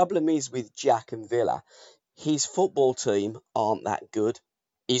the problem is with Jack and Villa, his football team aren't that good.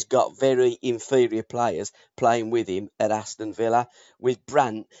 He's got very inferior players playing with him at Aston Villa. With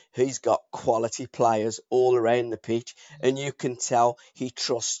Brandt, he's got quality players all around the pitch, and you can tell he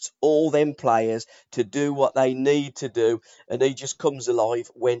trusts all them players to do what they need to do, and he just comes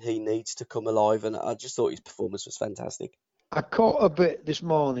alive when he needs to come alive. And I just thought his performance was fantastic. I caught a bit this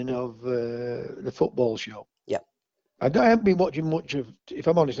morning of the football show. Yeah. I haven't been watching much of, if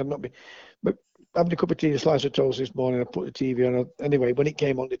I'm honest, I've not been, but having a cup of tea and a slice of toast this morning, I put the TV on. Anyway, when it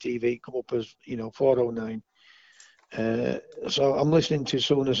came on the TV, it come up as, 4:09. So I'm listening to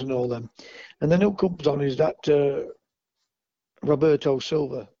Souness and all them. And then who comes on is that Roberto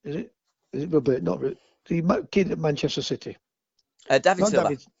Silva. Is it Robert? Not the kid at Manchester City. David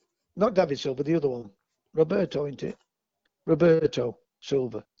Silva. Not David Silva, the other one. Roberto, isn't it? Roberto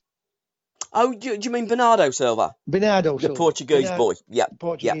Silva. Oh, do you mean Bernardo Silva? Bernardo Silva. The Portuguese boy. Yeah.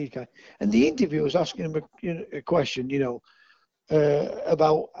 Portuguese guy. And the interviewer was asking him a question,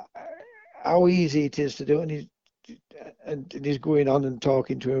 about how easy it is to do. And he's going on and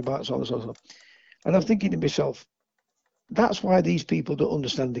talking to him about so on. And I'm thinking to myself, that's why these people don't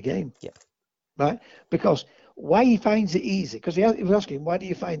understand the game. Yep. Right? Because why he finds it easy, because he was asking, why do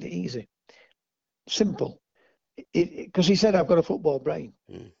you find it easy? Simple. Because he said, I've got a football brain.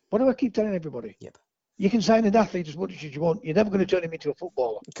 What do I keep telling everybody? Yep. You can sign an athlete as much as you want. You're never going to turn him into a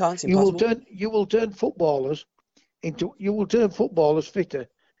footballer. You can't. It's impossible. You will turn footballers fitter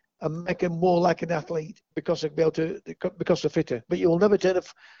and make them more like an athlete because they're fitter. But you will never turn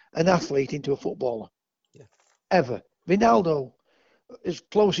an athlete into a footballer. Yeah. Ever. Ronaldo, as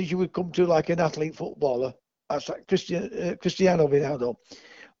close as you would come to like an athlete footballer, that's like Cristiano Ronaldo.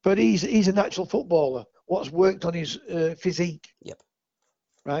 But he's a natural footballer. What's worked on his physique. Yep.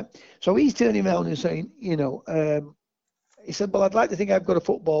 Right. So he's turning around and saying, he said, well, I'd like to think I've got a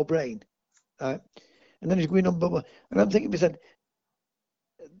football brain. Right. And then he's going on, and I'm thinking, he said,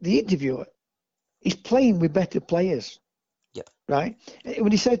 the interviewer, he's playing with better players. Yep. Right. And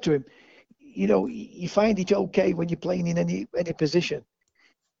when he said to him, you find it okay when you're playing in any position.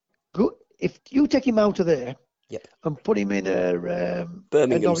 Good. If you take him out of there. Yep. And put him in a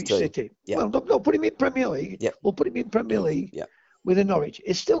Norwich team. City. Yep. Well, no, put him in Premier League. Yep. We'll put him in Premier League. Yep. With a Norwich.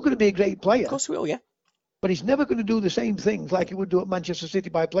 It's still going to be a great player. Of course we will, yeah. But he's never going to do the same things like he would do at Manchester City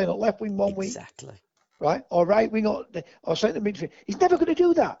by playing at left wing one week. Exactly. Right? Or right wing or centre midfield. He's never going to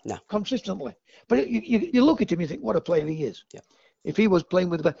do that consistently. But you look at him, you think, what a player he is. Yeah. If he was playing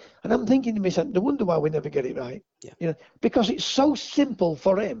with the... And I'm thinking to myself, no wonder why we never get it right. Yeah. Because it's so simple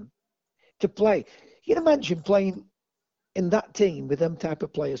for him to play. You can imagine playing in that team with them type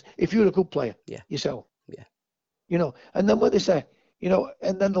of players, if you're a good player yourself. Yeah. And then what they say,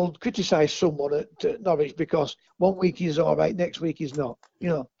 and then they'll criticise someone at Norwich because one week he's all right, next week he's not.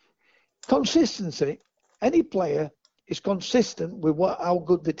 Consistency. Any player is consistent with how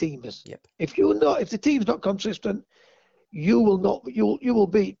good the team is. Yep. If the team's not consistent, you will not. You will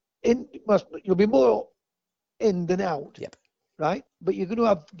be in. You'll be more in than out. Yep. Right. But you're going to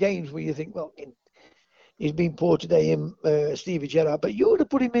have games where you think, well, he's been poor today, Stevie Gerrard. But you would have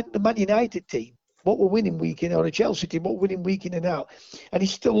put him in the Man United team. What we're winning week in, or a Chelsea team, what we're winning week in and out. And he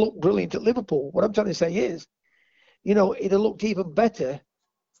still looked brilliant at Liverpool. What I'm trying to say is, he'd have looked even better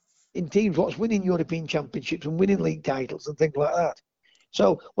in teams what's winning European Championships and winning league titles and things like that.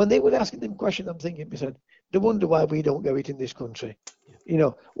 So when they were asking them questions, I'm thinking, I said, they wonder why we don't get it in this country.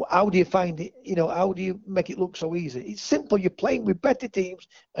 How do you find it? How do you make it look so easy? It's simple. You're playing with better teams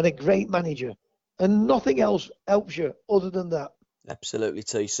and a great manager. And nothing else helps you other than that. Absolutely,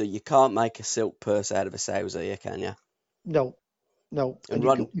 TC. You can't make a silk purse out of a sow's ear, can you? No. And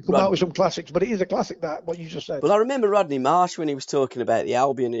you come out with some classics, but it is a classic, that, what you just said. Well, I remember Rodney Marsh when he was talking about the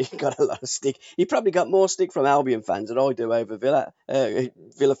Albion. He got a lot of stick. He probably got more stick from Albion fans than I do over Villa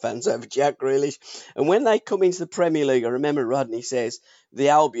fans over Jack Grealish. And when they come into the Premier League, I remember Rodney says, the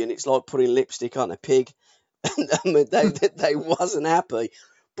Albion, it's like putting lipstick on a pig. And they wasn't happy.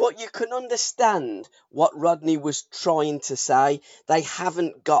 But you can understand what Rodney was trying to say. They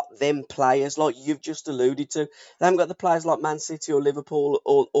haven't got them players like you've just alluded to. They haven't got the players like Man City or Liverpool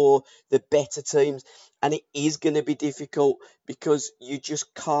or the better teams. And it is going to be difficult because you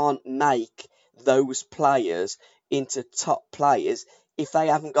just can't make those players into top players if they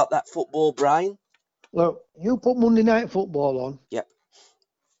haven't got that football brain. Look, you put Monday Night Football on. Yep.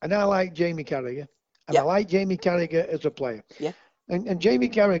 And I like Jamie Carragher. And Yep. I like Jamie Carragher as a player. Yeah. And Jamie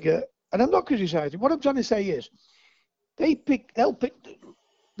Carragher, and I'm not criticising. What I'm trying to say is, they'll pick.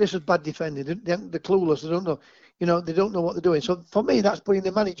 This is bad defending. The clueless. They don't know. They don't know what they're doing. So for me, that's putting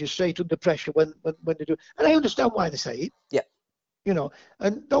the managers straight under pressure when they do. And I understand why they say it. Yeah.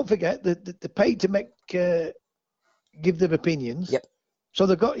 And don't forget that they're paid to give their opinions. Yep. So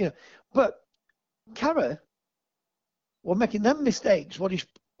they've got. But Carra, we're making them mistakes. What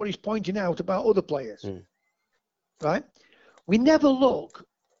he's pointing out about other players, right? We never look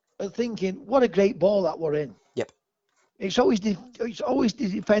at thinking what a great ball that we're in. Yep. It's always the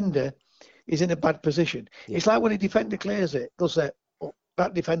defender is in a bad position. Yep. It's like when a defender clears it, they'll say, "Oh,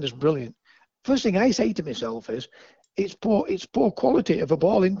 that defender's brilliant." First thing I say to myself is, it's poor quality of a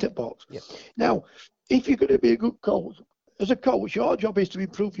ball into the box. Yep. Now, if you're going to be a good coach, as a coach, your job is to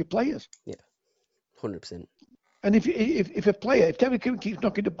improve your players. Yeah. 100%. And if Terry Curran keeps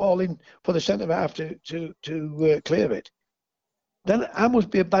knocking the ball in for the centre half to clear it, then I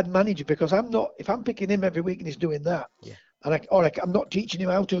must be a bad manager because I'm not. If I'm picking him every week and he's doing that, and I'm not teaching him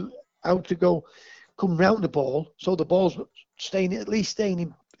how to come round the ball so the ball's staying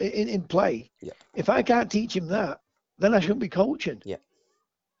in play. Yeah. If I can't teach him that, then I shouldn't be coaching. Yeah.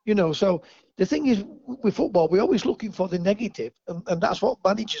 So the thing is, with football, we're always looking for the negative, and that's what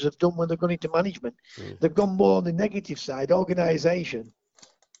managers have done when they've gone into management. They've gone more on the negative side, organisation,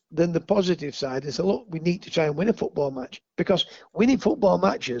 than the positive side. They say, look, we need to try and win a football match because winning football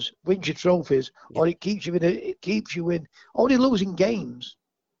matches wins you trophies, or it keeps you in. Only losing games,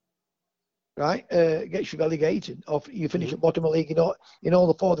 right, gets you relegated, or you finish at bottom of the league in all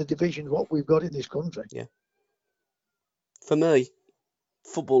the 4 divisions what we've got in this country. Yeah. For me,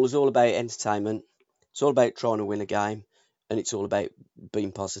 football is all about entertainment. It's all about trying to win a game, and it's all about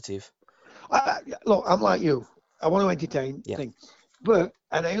being positive. Look, I'm like you. I want to entertain things. But,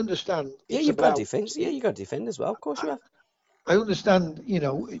 and I understand. You've got defence. Yeah, you've got to defend as well. Of course you have. I understand,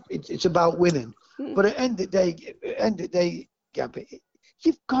 it's about winning. But at the end of the day, Gabby,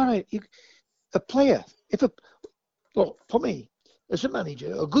 you've got a player. Look, for me, as a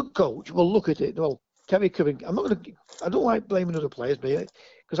manager, a good coach will look at it. Well, Terry Curran, I don't like blaming other players,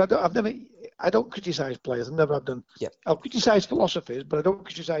 because I don't criticise players. I never have done. Yeah. I'll criticise philosophies, but I don't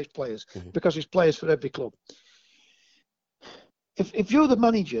criticise players because there's players for every club. If you're the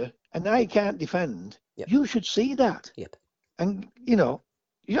manager and I can't defend, you should see that. Yep. And, you don't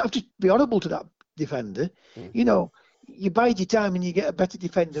have to be horrible to that defender. You bide your time and you get a better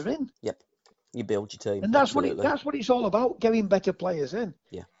defender in. Yep. You build your team. And that's what it's all about, getting better players in.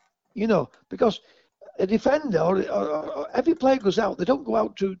 Yeah. Because a defender or every player goes out, they don't go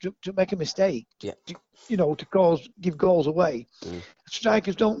out to make a mistake. Yeah. To give goals away.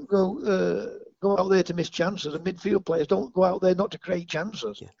 Strikers don't go out there to miss chances, and midfield players don't go out there not to create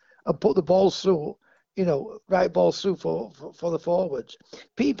chances and put the balls through, right balls through for the forwards.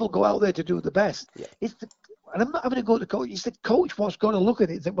 People go out there to do the best. Yeah. And I'm not having to go to the coach. It's the coach what's going to look at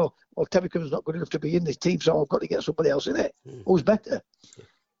it and think, well, Terry Curran's not good enough to be in this team, so I've got to get somebody else in it who's better. Yeah.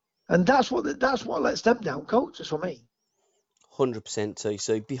 And that's what lets them down coaches for me. 100% too.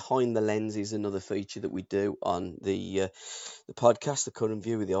 So behind the lens is another feature that we do on the podcast, the Curran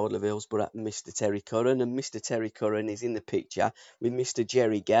View with the Isle of Hillsborough, Mr. Terry Curran, and Mr. Terry Curran is in the picture with Mr.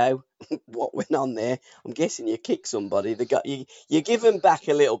 Jerry Gow. What went on there? I'm guessing you kick somebody. You give them back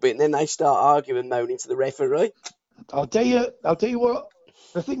a little bit, and then they start arguing, moaning to the referee. I'll tell you what.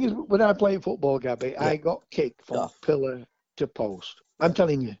 The thing is, when I play football, Gabby, I got kicked from pillar to post. I'm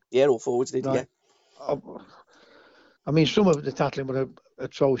telling you. Yeah, all forwards did. Right? Yeah. I mean, some of the tackling were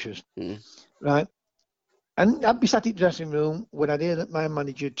atrocious, right? And I'd be sat in the dressing room when I'd hear that my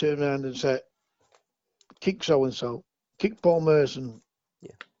manager turn around and say, kick so-and-so, kick Paul Merson,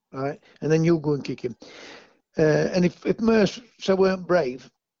 right? And then you go and kick him. And if Merson weren't brave,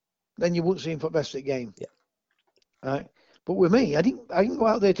 then you wouldn't see him for the rest of the game, right? But with me, I didn't go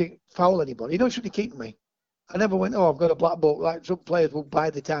out there to foul anybody. He don't should have kicked me. I never went, I've got a black book, like some players will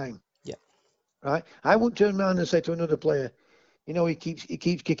buy the time. Right, I won't turn around and say to another player, he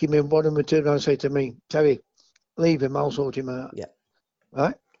keeps kicking me, and one of them turn around and say to me, Terry, leave him, I'll sort him out. Yeah.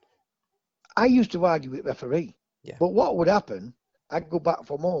 Right. I used to argue with referee. Yeah. But what would happen? I'd go back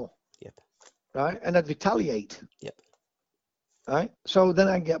for more. Yep. Right, and I'd retaliate. Yep. right? So then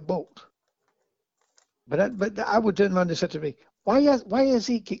I get booked. But I would turn around and say to me, why has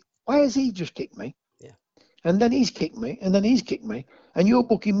he just kicked me? Yeah. And then he's kicked me, and then he's kicked me, and you're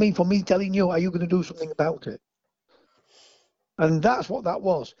booking me for me telling you, are you going to do something about it? And that's what that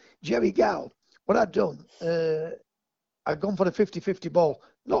was. Jerry Gall, what I'd done, I'd gone for the 50-50 ball,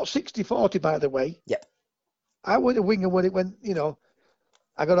 not 60-40, by the way. Yep. I went a winger when it went,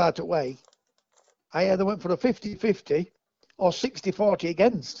 I got out of the way. I either went for a 50-50 or 60-40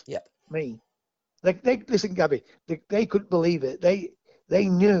 against me. They listen, Gabby, they couldn't believe it. They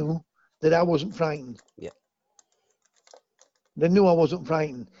knew that I wasn't frightened. Yeah. They knew I wasn't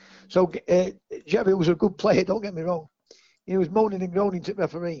frightened. So Jerry was a good player, don't get me wrong. He was moaning and groaning to the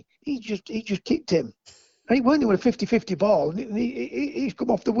referee. He just kicked him. And he weren't even a 50-50 ball, and he's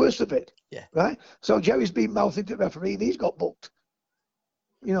come off the worst of it. Yeah. Right? So Jerry's been mouthing to the referee, and he's got booked.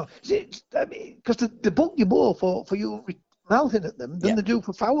 Because they book you more for you mouthing at them than they do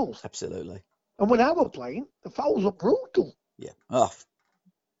for fouls. Absolutely. And when I was playing, the fouls were brutal. Yeah. Oh,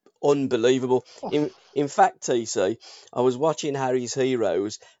 unbelievable. Oh. In fact, TC, I was watching Harry's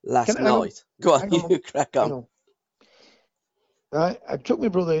Heroes last night. Go on, you crack on. Right? I took my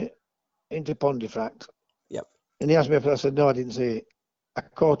brother into Pontefract. Yep. And he asked me if I said, no, I didn't see it. I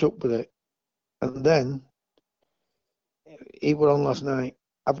caught up with it. And then he was on last night.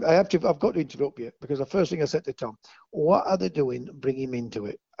 I've got to interrupt you, because the first thing I said to Tom, what are they doing? Bring him into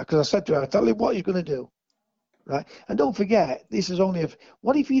it. Because I said to him, I tell him what he's going to do. Right? And don't forget, this is only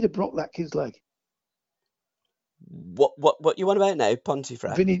what if he'd have broke that kid's leg? What you want about now,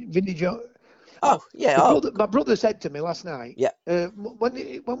 Pontefract? Vinny Jones. Oh, yeah. My brother said to me last night. Yeah.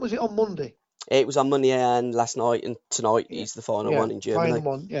 When was it on Monday? It was on Monday and last night, and tonight is the final one in Germany. Final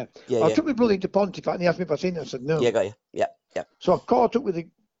one, yeah. I took my brother into Pontefract, and he asked me if I'd seen it. I said no. Yeah, got you. Yeah. So I caught up with the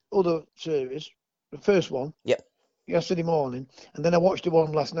other series, the first one. Yep. Yesterday morning, and then I watched the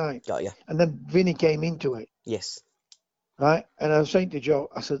one last night. Got you. And then Vinny came into it. Yes. Right, and I was saying to Joe,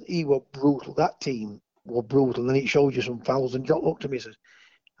 I said he was brutal. That team were brutal, and then he showed you some fouls. And Joe looked at me and said,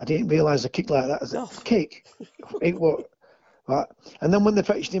 I didn't realise a kick like that as a kick. It was right. And then when they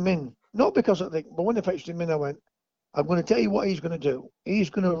fetched him in, not because I think, but when they fetched him in, I went, I'm going to tell you what he's going to do. He's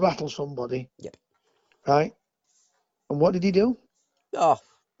going to rattle somebody. Yep. Right. And what did he do? Oh.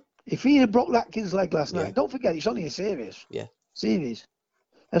 If he had broke that kid's leg last night, don't forget, it's only a series. Yeah. Series.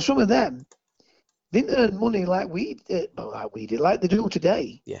 And some of them didn't earn money like we did, like they do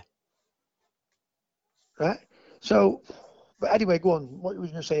today. Yeah. Right? So, but anyway, go on. What were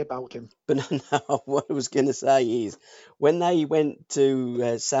you going to say about him? But no, what I was going to say is, when they went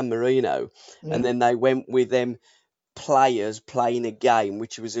to San Marino, and then they went with them players playing a game,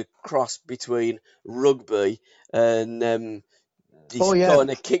 which was a cross between rugby and this kind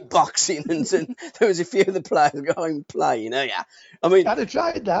of kickboxing, and there was a few of the players going playing. Yeah, I mean, I'd have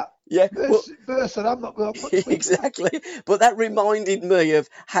tried that. Yeah, first, and I'm not going to put exactly. But that reminded me of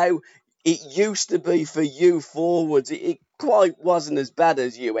how it used to be for you forwards. It quite wasn't as bad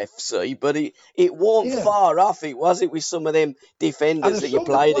as UFC, but it wasn't far off. It was. It was some of them defenders that you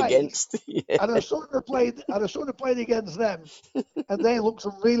played against. And I sort of played against them, and they looked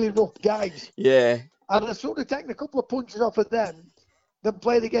some really rough guys. Yeah. And I sort of taken a couple of punches off of them. Then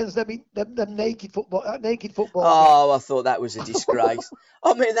played against them naked football. Oh, I thought that was a disgrace.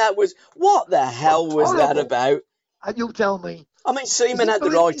 I mean, what the hell was that about? And you tell me. I mean, Seaman had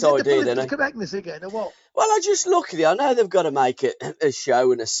the right idea, didn't he? Correctness again, or what? Well, I just look at it. I know they've got to make a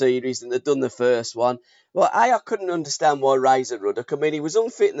show and a series, and they've done the first one. Well, I couldn't understand why Razor Ruddock. I mean, he was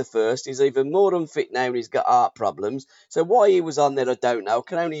unfit in the first. He's even more unfit now, and he's got heart problems. So why he was on there, I don't know. I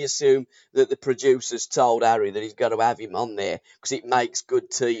can only assume that the producers told Harry that he's got to have him on there because it makes good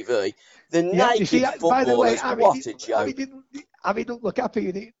TV. The naked footballers, what a joke. Harry don't look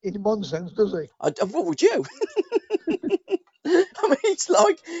happy in one sense, does he? What would you? I mean, it's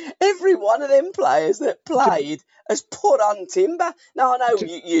like every one of them players that played has put on timber. Now, I know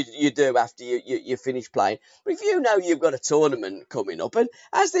you do after you finish playing, but if you know you've got a tournament coming up, and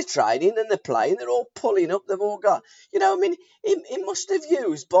as they're training and they're playing, they're all pulling up, they've all got, I mean, he must have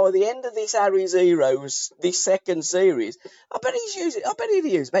used, by the end of this Harry's Heroes, this second series, I bet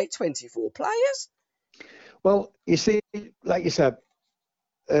he'd used about 24 players. Well, you see, like you said,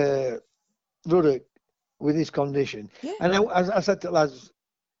 Ruddock, with his condition. Yeah. And as I said to lads,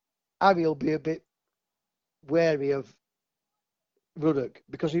 Harry will be a bit wary of Ruddock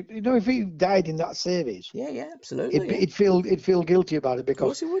because if he died in that series, absolutely, he'd feel guilty about it because of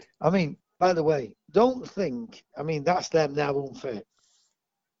course he would. I mean, by the way, don't think. I mean, that's them now unfit.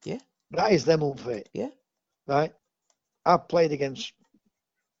 Yeah, that is them unfit. Yeah, right. I've played against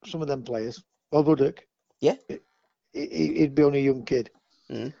some of them players. Well, Ruddock. Yeah. he'd be only a young kid,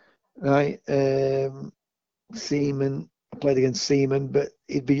 right? Seaman, I played against Seaman, but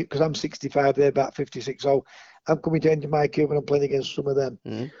he'd be, because I'm 65, they're about 56, so I'm coming to the end of my career when I'm playing against some of them.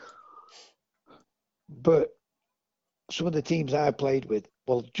 But some of the teams I played with,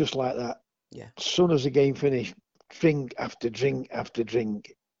 well, just like that. Yeah. As soon as the game finished, drink after drink after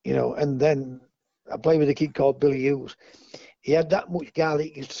drink, and then I played with a kid called Billy Hughes. He had that much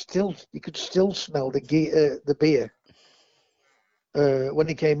garlic, you could still smell the beer when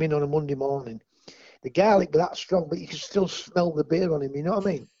he came in on a Monday morning. The garlic was that strong, but you could still smell the beer on him, you know what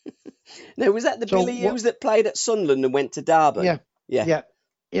I mean? Now, was that the Billy Hughes that played at Sunderland and went to Derby? Yeah.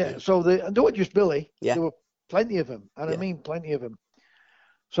 So and they weren't just Billy. Yeah. There were plenty of them, and I mean plenty of them.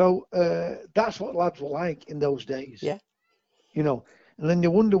 So that's what lads were like in those days. Yeah. And then you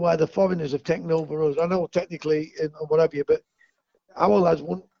wonder why the foreigners have taken over us. I know technically and what have you, but our lads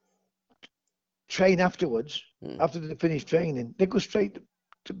wouldn't train afterwards. After they finished training, they go straight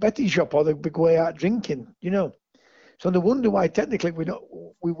to betting shop or they'd go out drinking. So they wonder why technically we're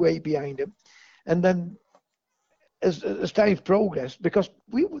way behind them. And then as times progressed, because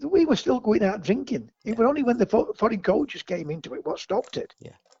we were still going out drinking. It was only when the foreign coaches came into it what stopped it.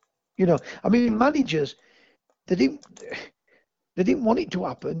 Yeah. I mean, managers, they didn't want it to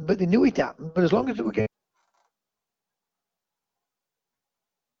happen, but they knew it happened. But as long as they were getting,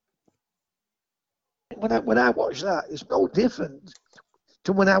 when I watched that, it's no different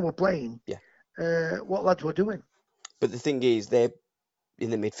to when I was playing. Yeah. What lads were doing. But the thing is, they're in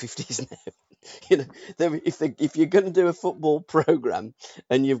the mid-50s now. If you're going to do a football program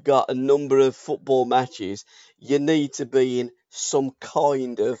and you've got a number of football matches, you need to be in some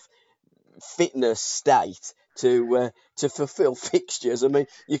kind of fitness state to fulfil fixtures. I mean,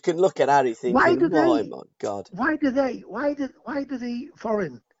 you can look at Harry thinking, my God. Why do the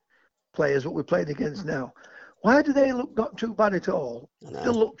foreign players what we played against now, why do they look not too bad at all?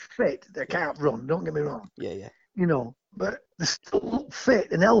 Still look fit. They can't run, don't get me wrong. Yeah. But they still look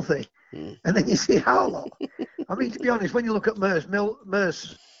fit and healthy. And then you see Harlow. I mean, to be honest, when you look at Merce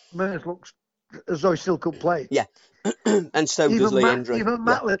looks as though he still could play. Yeah. And so does Leandro. Even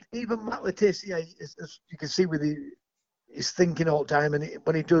Matt Letizia, as you can see with he's thinking all the time, and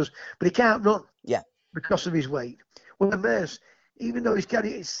when he does, but he can't run. Yeah. Because of his weight. Well, Merce, even though he's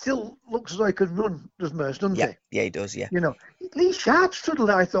carrying, it still looks as though he could run, does Merce, doesn't he? Yeah, he does, yeah. Lee Sharp struggled,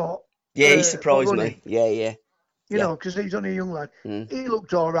 I thought. Yeah, he surprised me. Yeah. Because he's only a young lad. He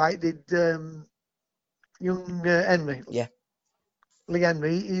looked all right, did young Henry. Yeah. Lee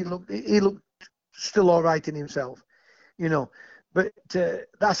Henry, he looked still all right in himself, But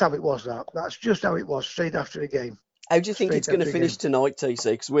that's how it was, That's just how it was, straight after a game. How do you think it's going to finish tonight, TC?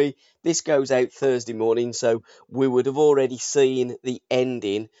 Because this goes out Thursday morning, so we would have already seen the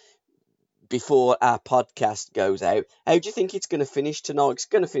ending before our podcast goes out. How do you think it's going to finish tonight? It's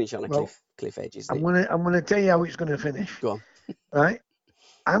going to finish on a cliff edge, isn't it? I'm going to tell you how it's going to finish. Go on. Right?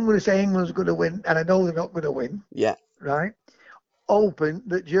 I'm going to say England's going to win, and I know they're not going to win. Yeah. Right? Hoping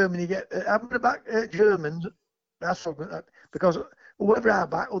that Germany I'm going to back Germans. That's because whoever I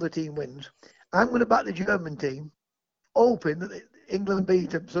back, other team wins. I'm going to back the German team, hoping that England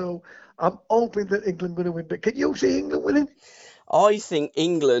beat them. So I'm hoping that England going to win. But can you see England winning? I think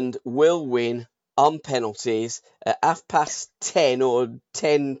England will win on penalties at 10:30 or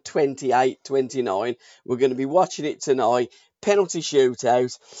 10:28, 29. We're going to be watching it tonight. Penalty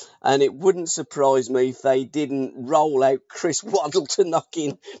shootout, and it wouldn't surprise me if they didn't roll out Chris Waddle to knock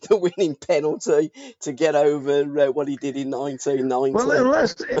in the winning penalty to get over what he did in 1990. Well,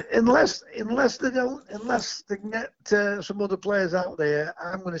 unless they can get some other players out there,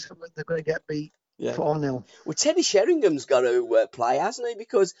 I'm going to say they're going to get beat 4-0. Well, Teddy Sheringham's got to play, hasn't he?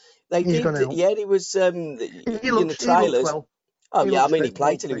 Because he was in the trailers. Well. Oh, yeah, I mean, he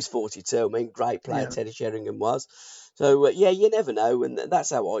played till he was 42. I mean, great player Teddy Sheringham was. So, you never know, and that's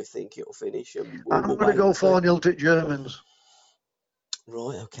how I think it'll finish. And I'm going to go 4-0 to Germans.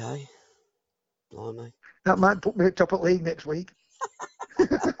 Right, okay. Blimey. That might put me at top of league next week.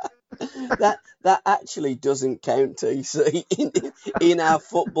 That actually doesn't count, TC, in our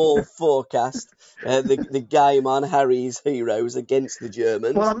football forecast. The game on Harry's Heroes against the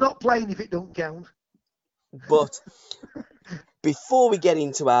Germans. Well, I'm not playing if it don't count. But before we get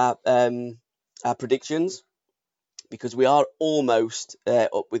into our predictions, because we are almost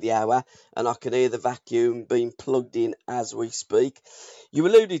up with the hour, and I can hear the vacuum being plugged in as we speak. You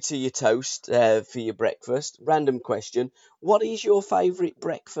alluded to your toast for your breakfast. Random question. What is your favourite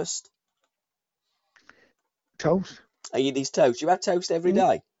breakfast? Toast. Are you these toast? You have toast every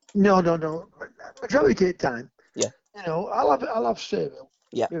day? No. Majority of the time. Yeah. I'll have cereal.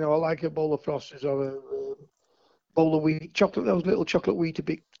 Yeah. I like a bowl of Frosties or bowl of wheat chocolate, those little chocolate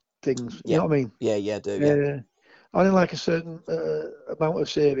Weetabix things. You know what I mean? Yeah, I do. Yeah, I only like a certain amount of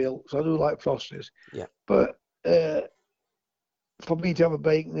cereal, so I do like Frosties. yeah. But for me to have a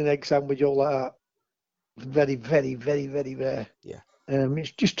bacon and egg sandwich all like that, very, very, very, very rare. Yeah.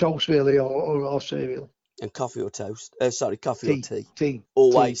 It's just toast really, or cereal. And coffee or toast? Coffee or tea? Tea.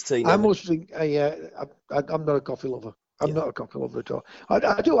 Always tea. I must think. I'm not a coffee lover. I'm not a coffee lover at all.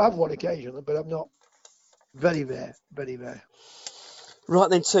 I do have one occasionally, but I'm not. Very rare. Very rare. Right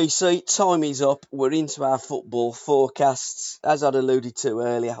then, TC, time is up. We're into our football forecasts. As I'd alluded to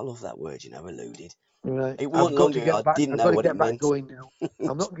earlier, I love that word, alluded. Right. It wasn't long ago I didn't know what it meant. I've got to get back going now.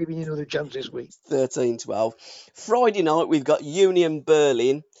 I'm not giving you another chance this week. 13-12. Friday night, we've got Union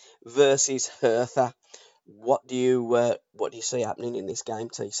Berlin versus Hertha. What do you see happening in this game,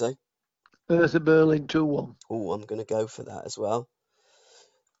 TC? Hertha Berlin 2-1. Oh, I'm going to go for that as well.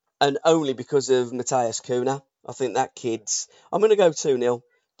 And only because of Matthias Cunha. I think that kid's... I'm going to go 2-0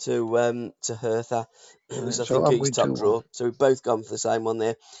 to Hertha, because I think he's top draw. So we've both gone for the same one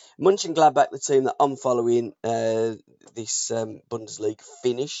there. Mönchengladbach, the team that I'm following this Bundesliga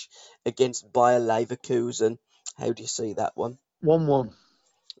finish against Bayer Leverkusen. How do you see that one? 1-1.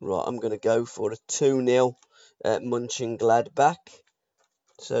 Right, I'm going to go for a 2-0 Mönchengladbach.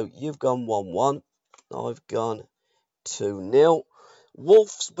 So you've gone 1-1. I've gone 2-0.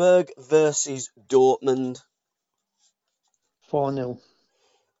 Wolfsburg versus Dortmund. 4-0.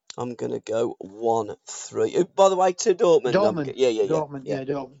 I'm going to go 1-3. By the way, to Dortmund. Dortmund. Dortmund.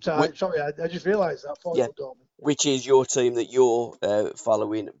 Dortmund. Sorry, I just realised that. 4-0 Dortmund. Which is your team that you're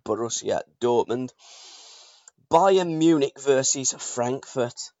following, Borussia Dortmund. Bayern Munich versus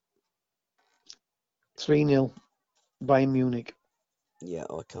Frankfurt. 3-0 Bayern Munich. Yeah,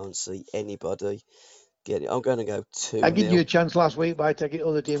 I can't see anybody get it. I'm going to go 2-0. I gave you a chance last week, but I take it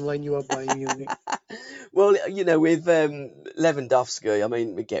other team laying you up Bayern Munich. Well, with Lewandowski, I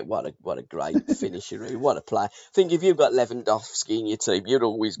mean, we get what a great finisher, what a player. I think if you've got Lewandowski in your team, you've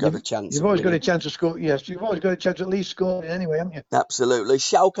always got a chance. You've always got a chance to score. Yes, you've always got a chance at least scoring anyway, haven't you? Absolutely.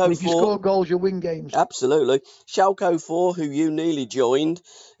 Schalke 4. If you score goals, you win games. Absolutely. Schalke 4, who you nearly joined,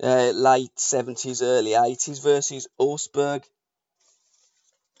 late 70s, early 80s, versus Augsburg.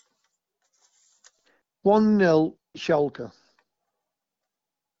 1-0 Schalke.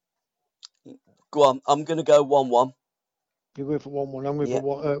 Go on, I'm going to go 1-1. You're going for 1-1. I'm going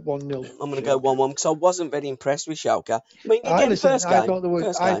for 1-0. I'm going to go 1-1 because I wasn't very impressed with Schalke. I mean, I thought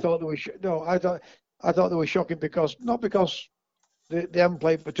they were shocking because not because they haven't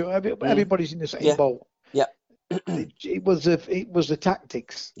played for two. Everybody's in the same boat. Yeah. It was the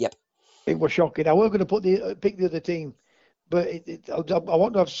tactics. Yep. It was shocking. I was going to pick the other team, but I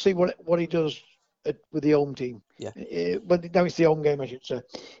want to have to see what he does with the home team. Yeah. But now it's the home game, I should say.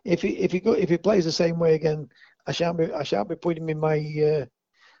 If he plays the same way again, I shan't be putting him in my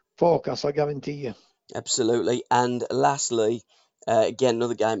forecast. I guarantee you. Absolutely. And lastly, again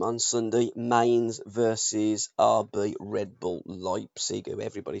another game on Sunday: Mainz versus RB Red Bull Leipzig, who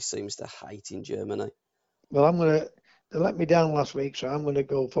everybody seems to hate in Germany. Well, they let me down last week, so I'm gonna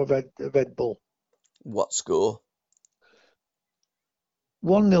go for Red Bull. What score?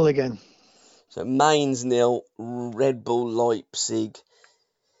 1-0 again. So Mainz 0, Red Bull Leipzig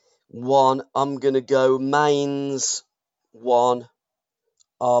 1. I'm going to go Mainz 1,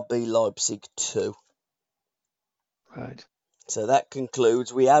 RB Leipzig 2. Right. So that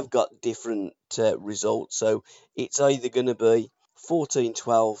concludes. We have got different results. So it's either going to be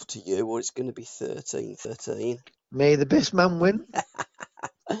 14-12 to you or it's going to be 13-13. May the best man win.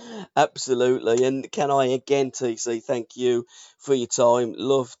 Absolutely. And can I again, TC, thank you for your time.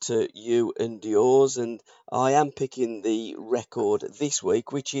 Love to you and yours. And I am picking the record this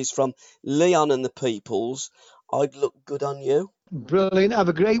week, which is from Leon and the Peoples. I'd look good on you. Brilliant. Have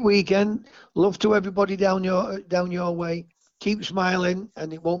a great weekend. Love to everybody down your way. Keep smiling,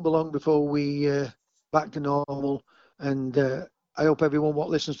 and it won't be long before we back to normal. And I hope everyone what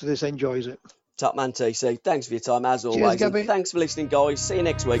listens to this enjoys it. Top man TC, thanks for your time as always. Cheers, Gabby. And thanks for listening, guys. See you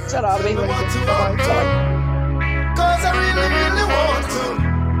next week. Ta-ra, Bye. Cause I really, really want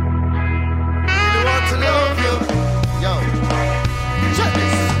to love you. Yo, check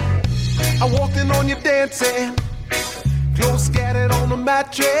this. I walked in on you dancing, clothes scattered on the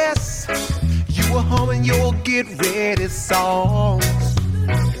mattress. You were humming your get ready songs.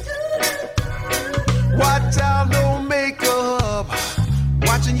 White towel, no makeup,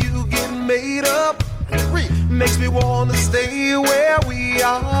 watching you get made up makes me wanna stay where we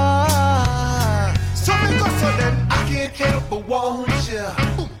are. So then I can't help but want you.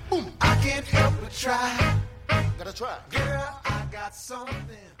 I can't help but try. Gotta try. Girl, I got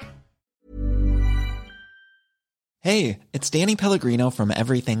something. Hey, it's Danny Pellegrino from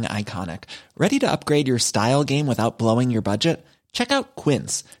Everything Iconic. Ready to upgrade your style game without blowing your budget? Check out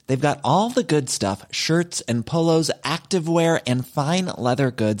Quince. They've got all the good stuff, shirts and polos, activewear, and fine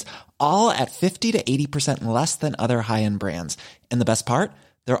leather goods, all at 50 to 80% less than other high-end brands. And the best part?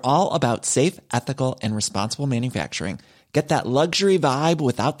 They're all about safe, ethical, and responsible manufacturing. Get that luxury vibe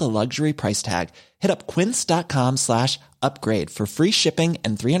without the luxury price tag. Hit up quince.com/upgrade for free shipping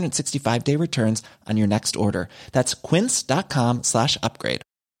and 365-day returns on your next order. That's quince.com/upgrade.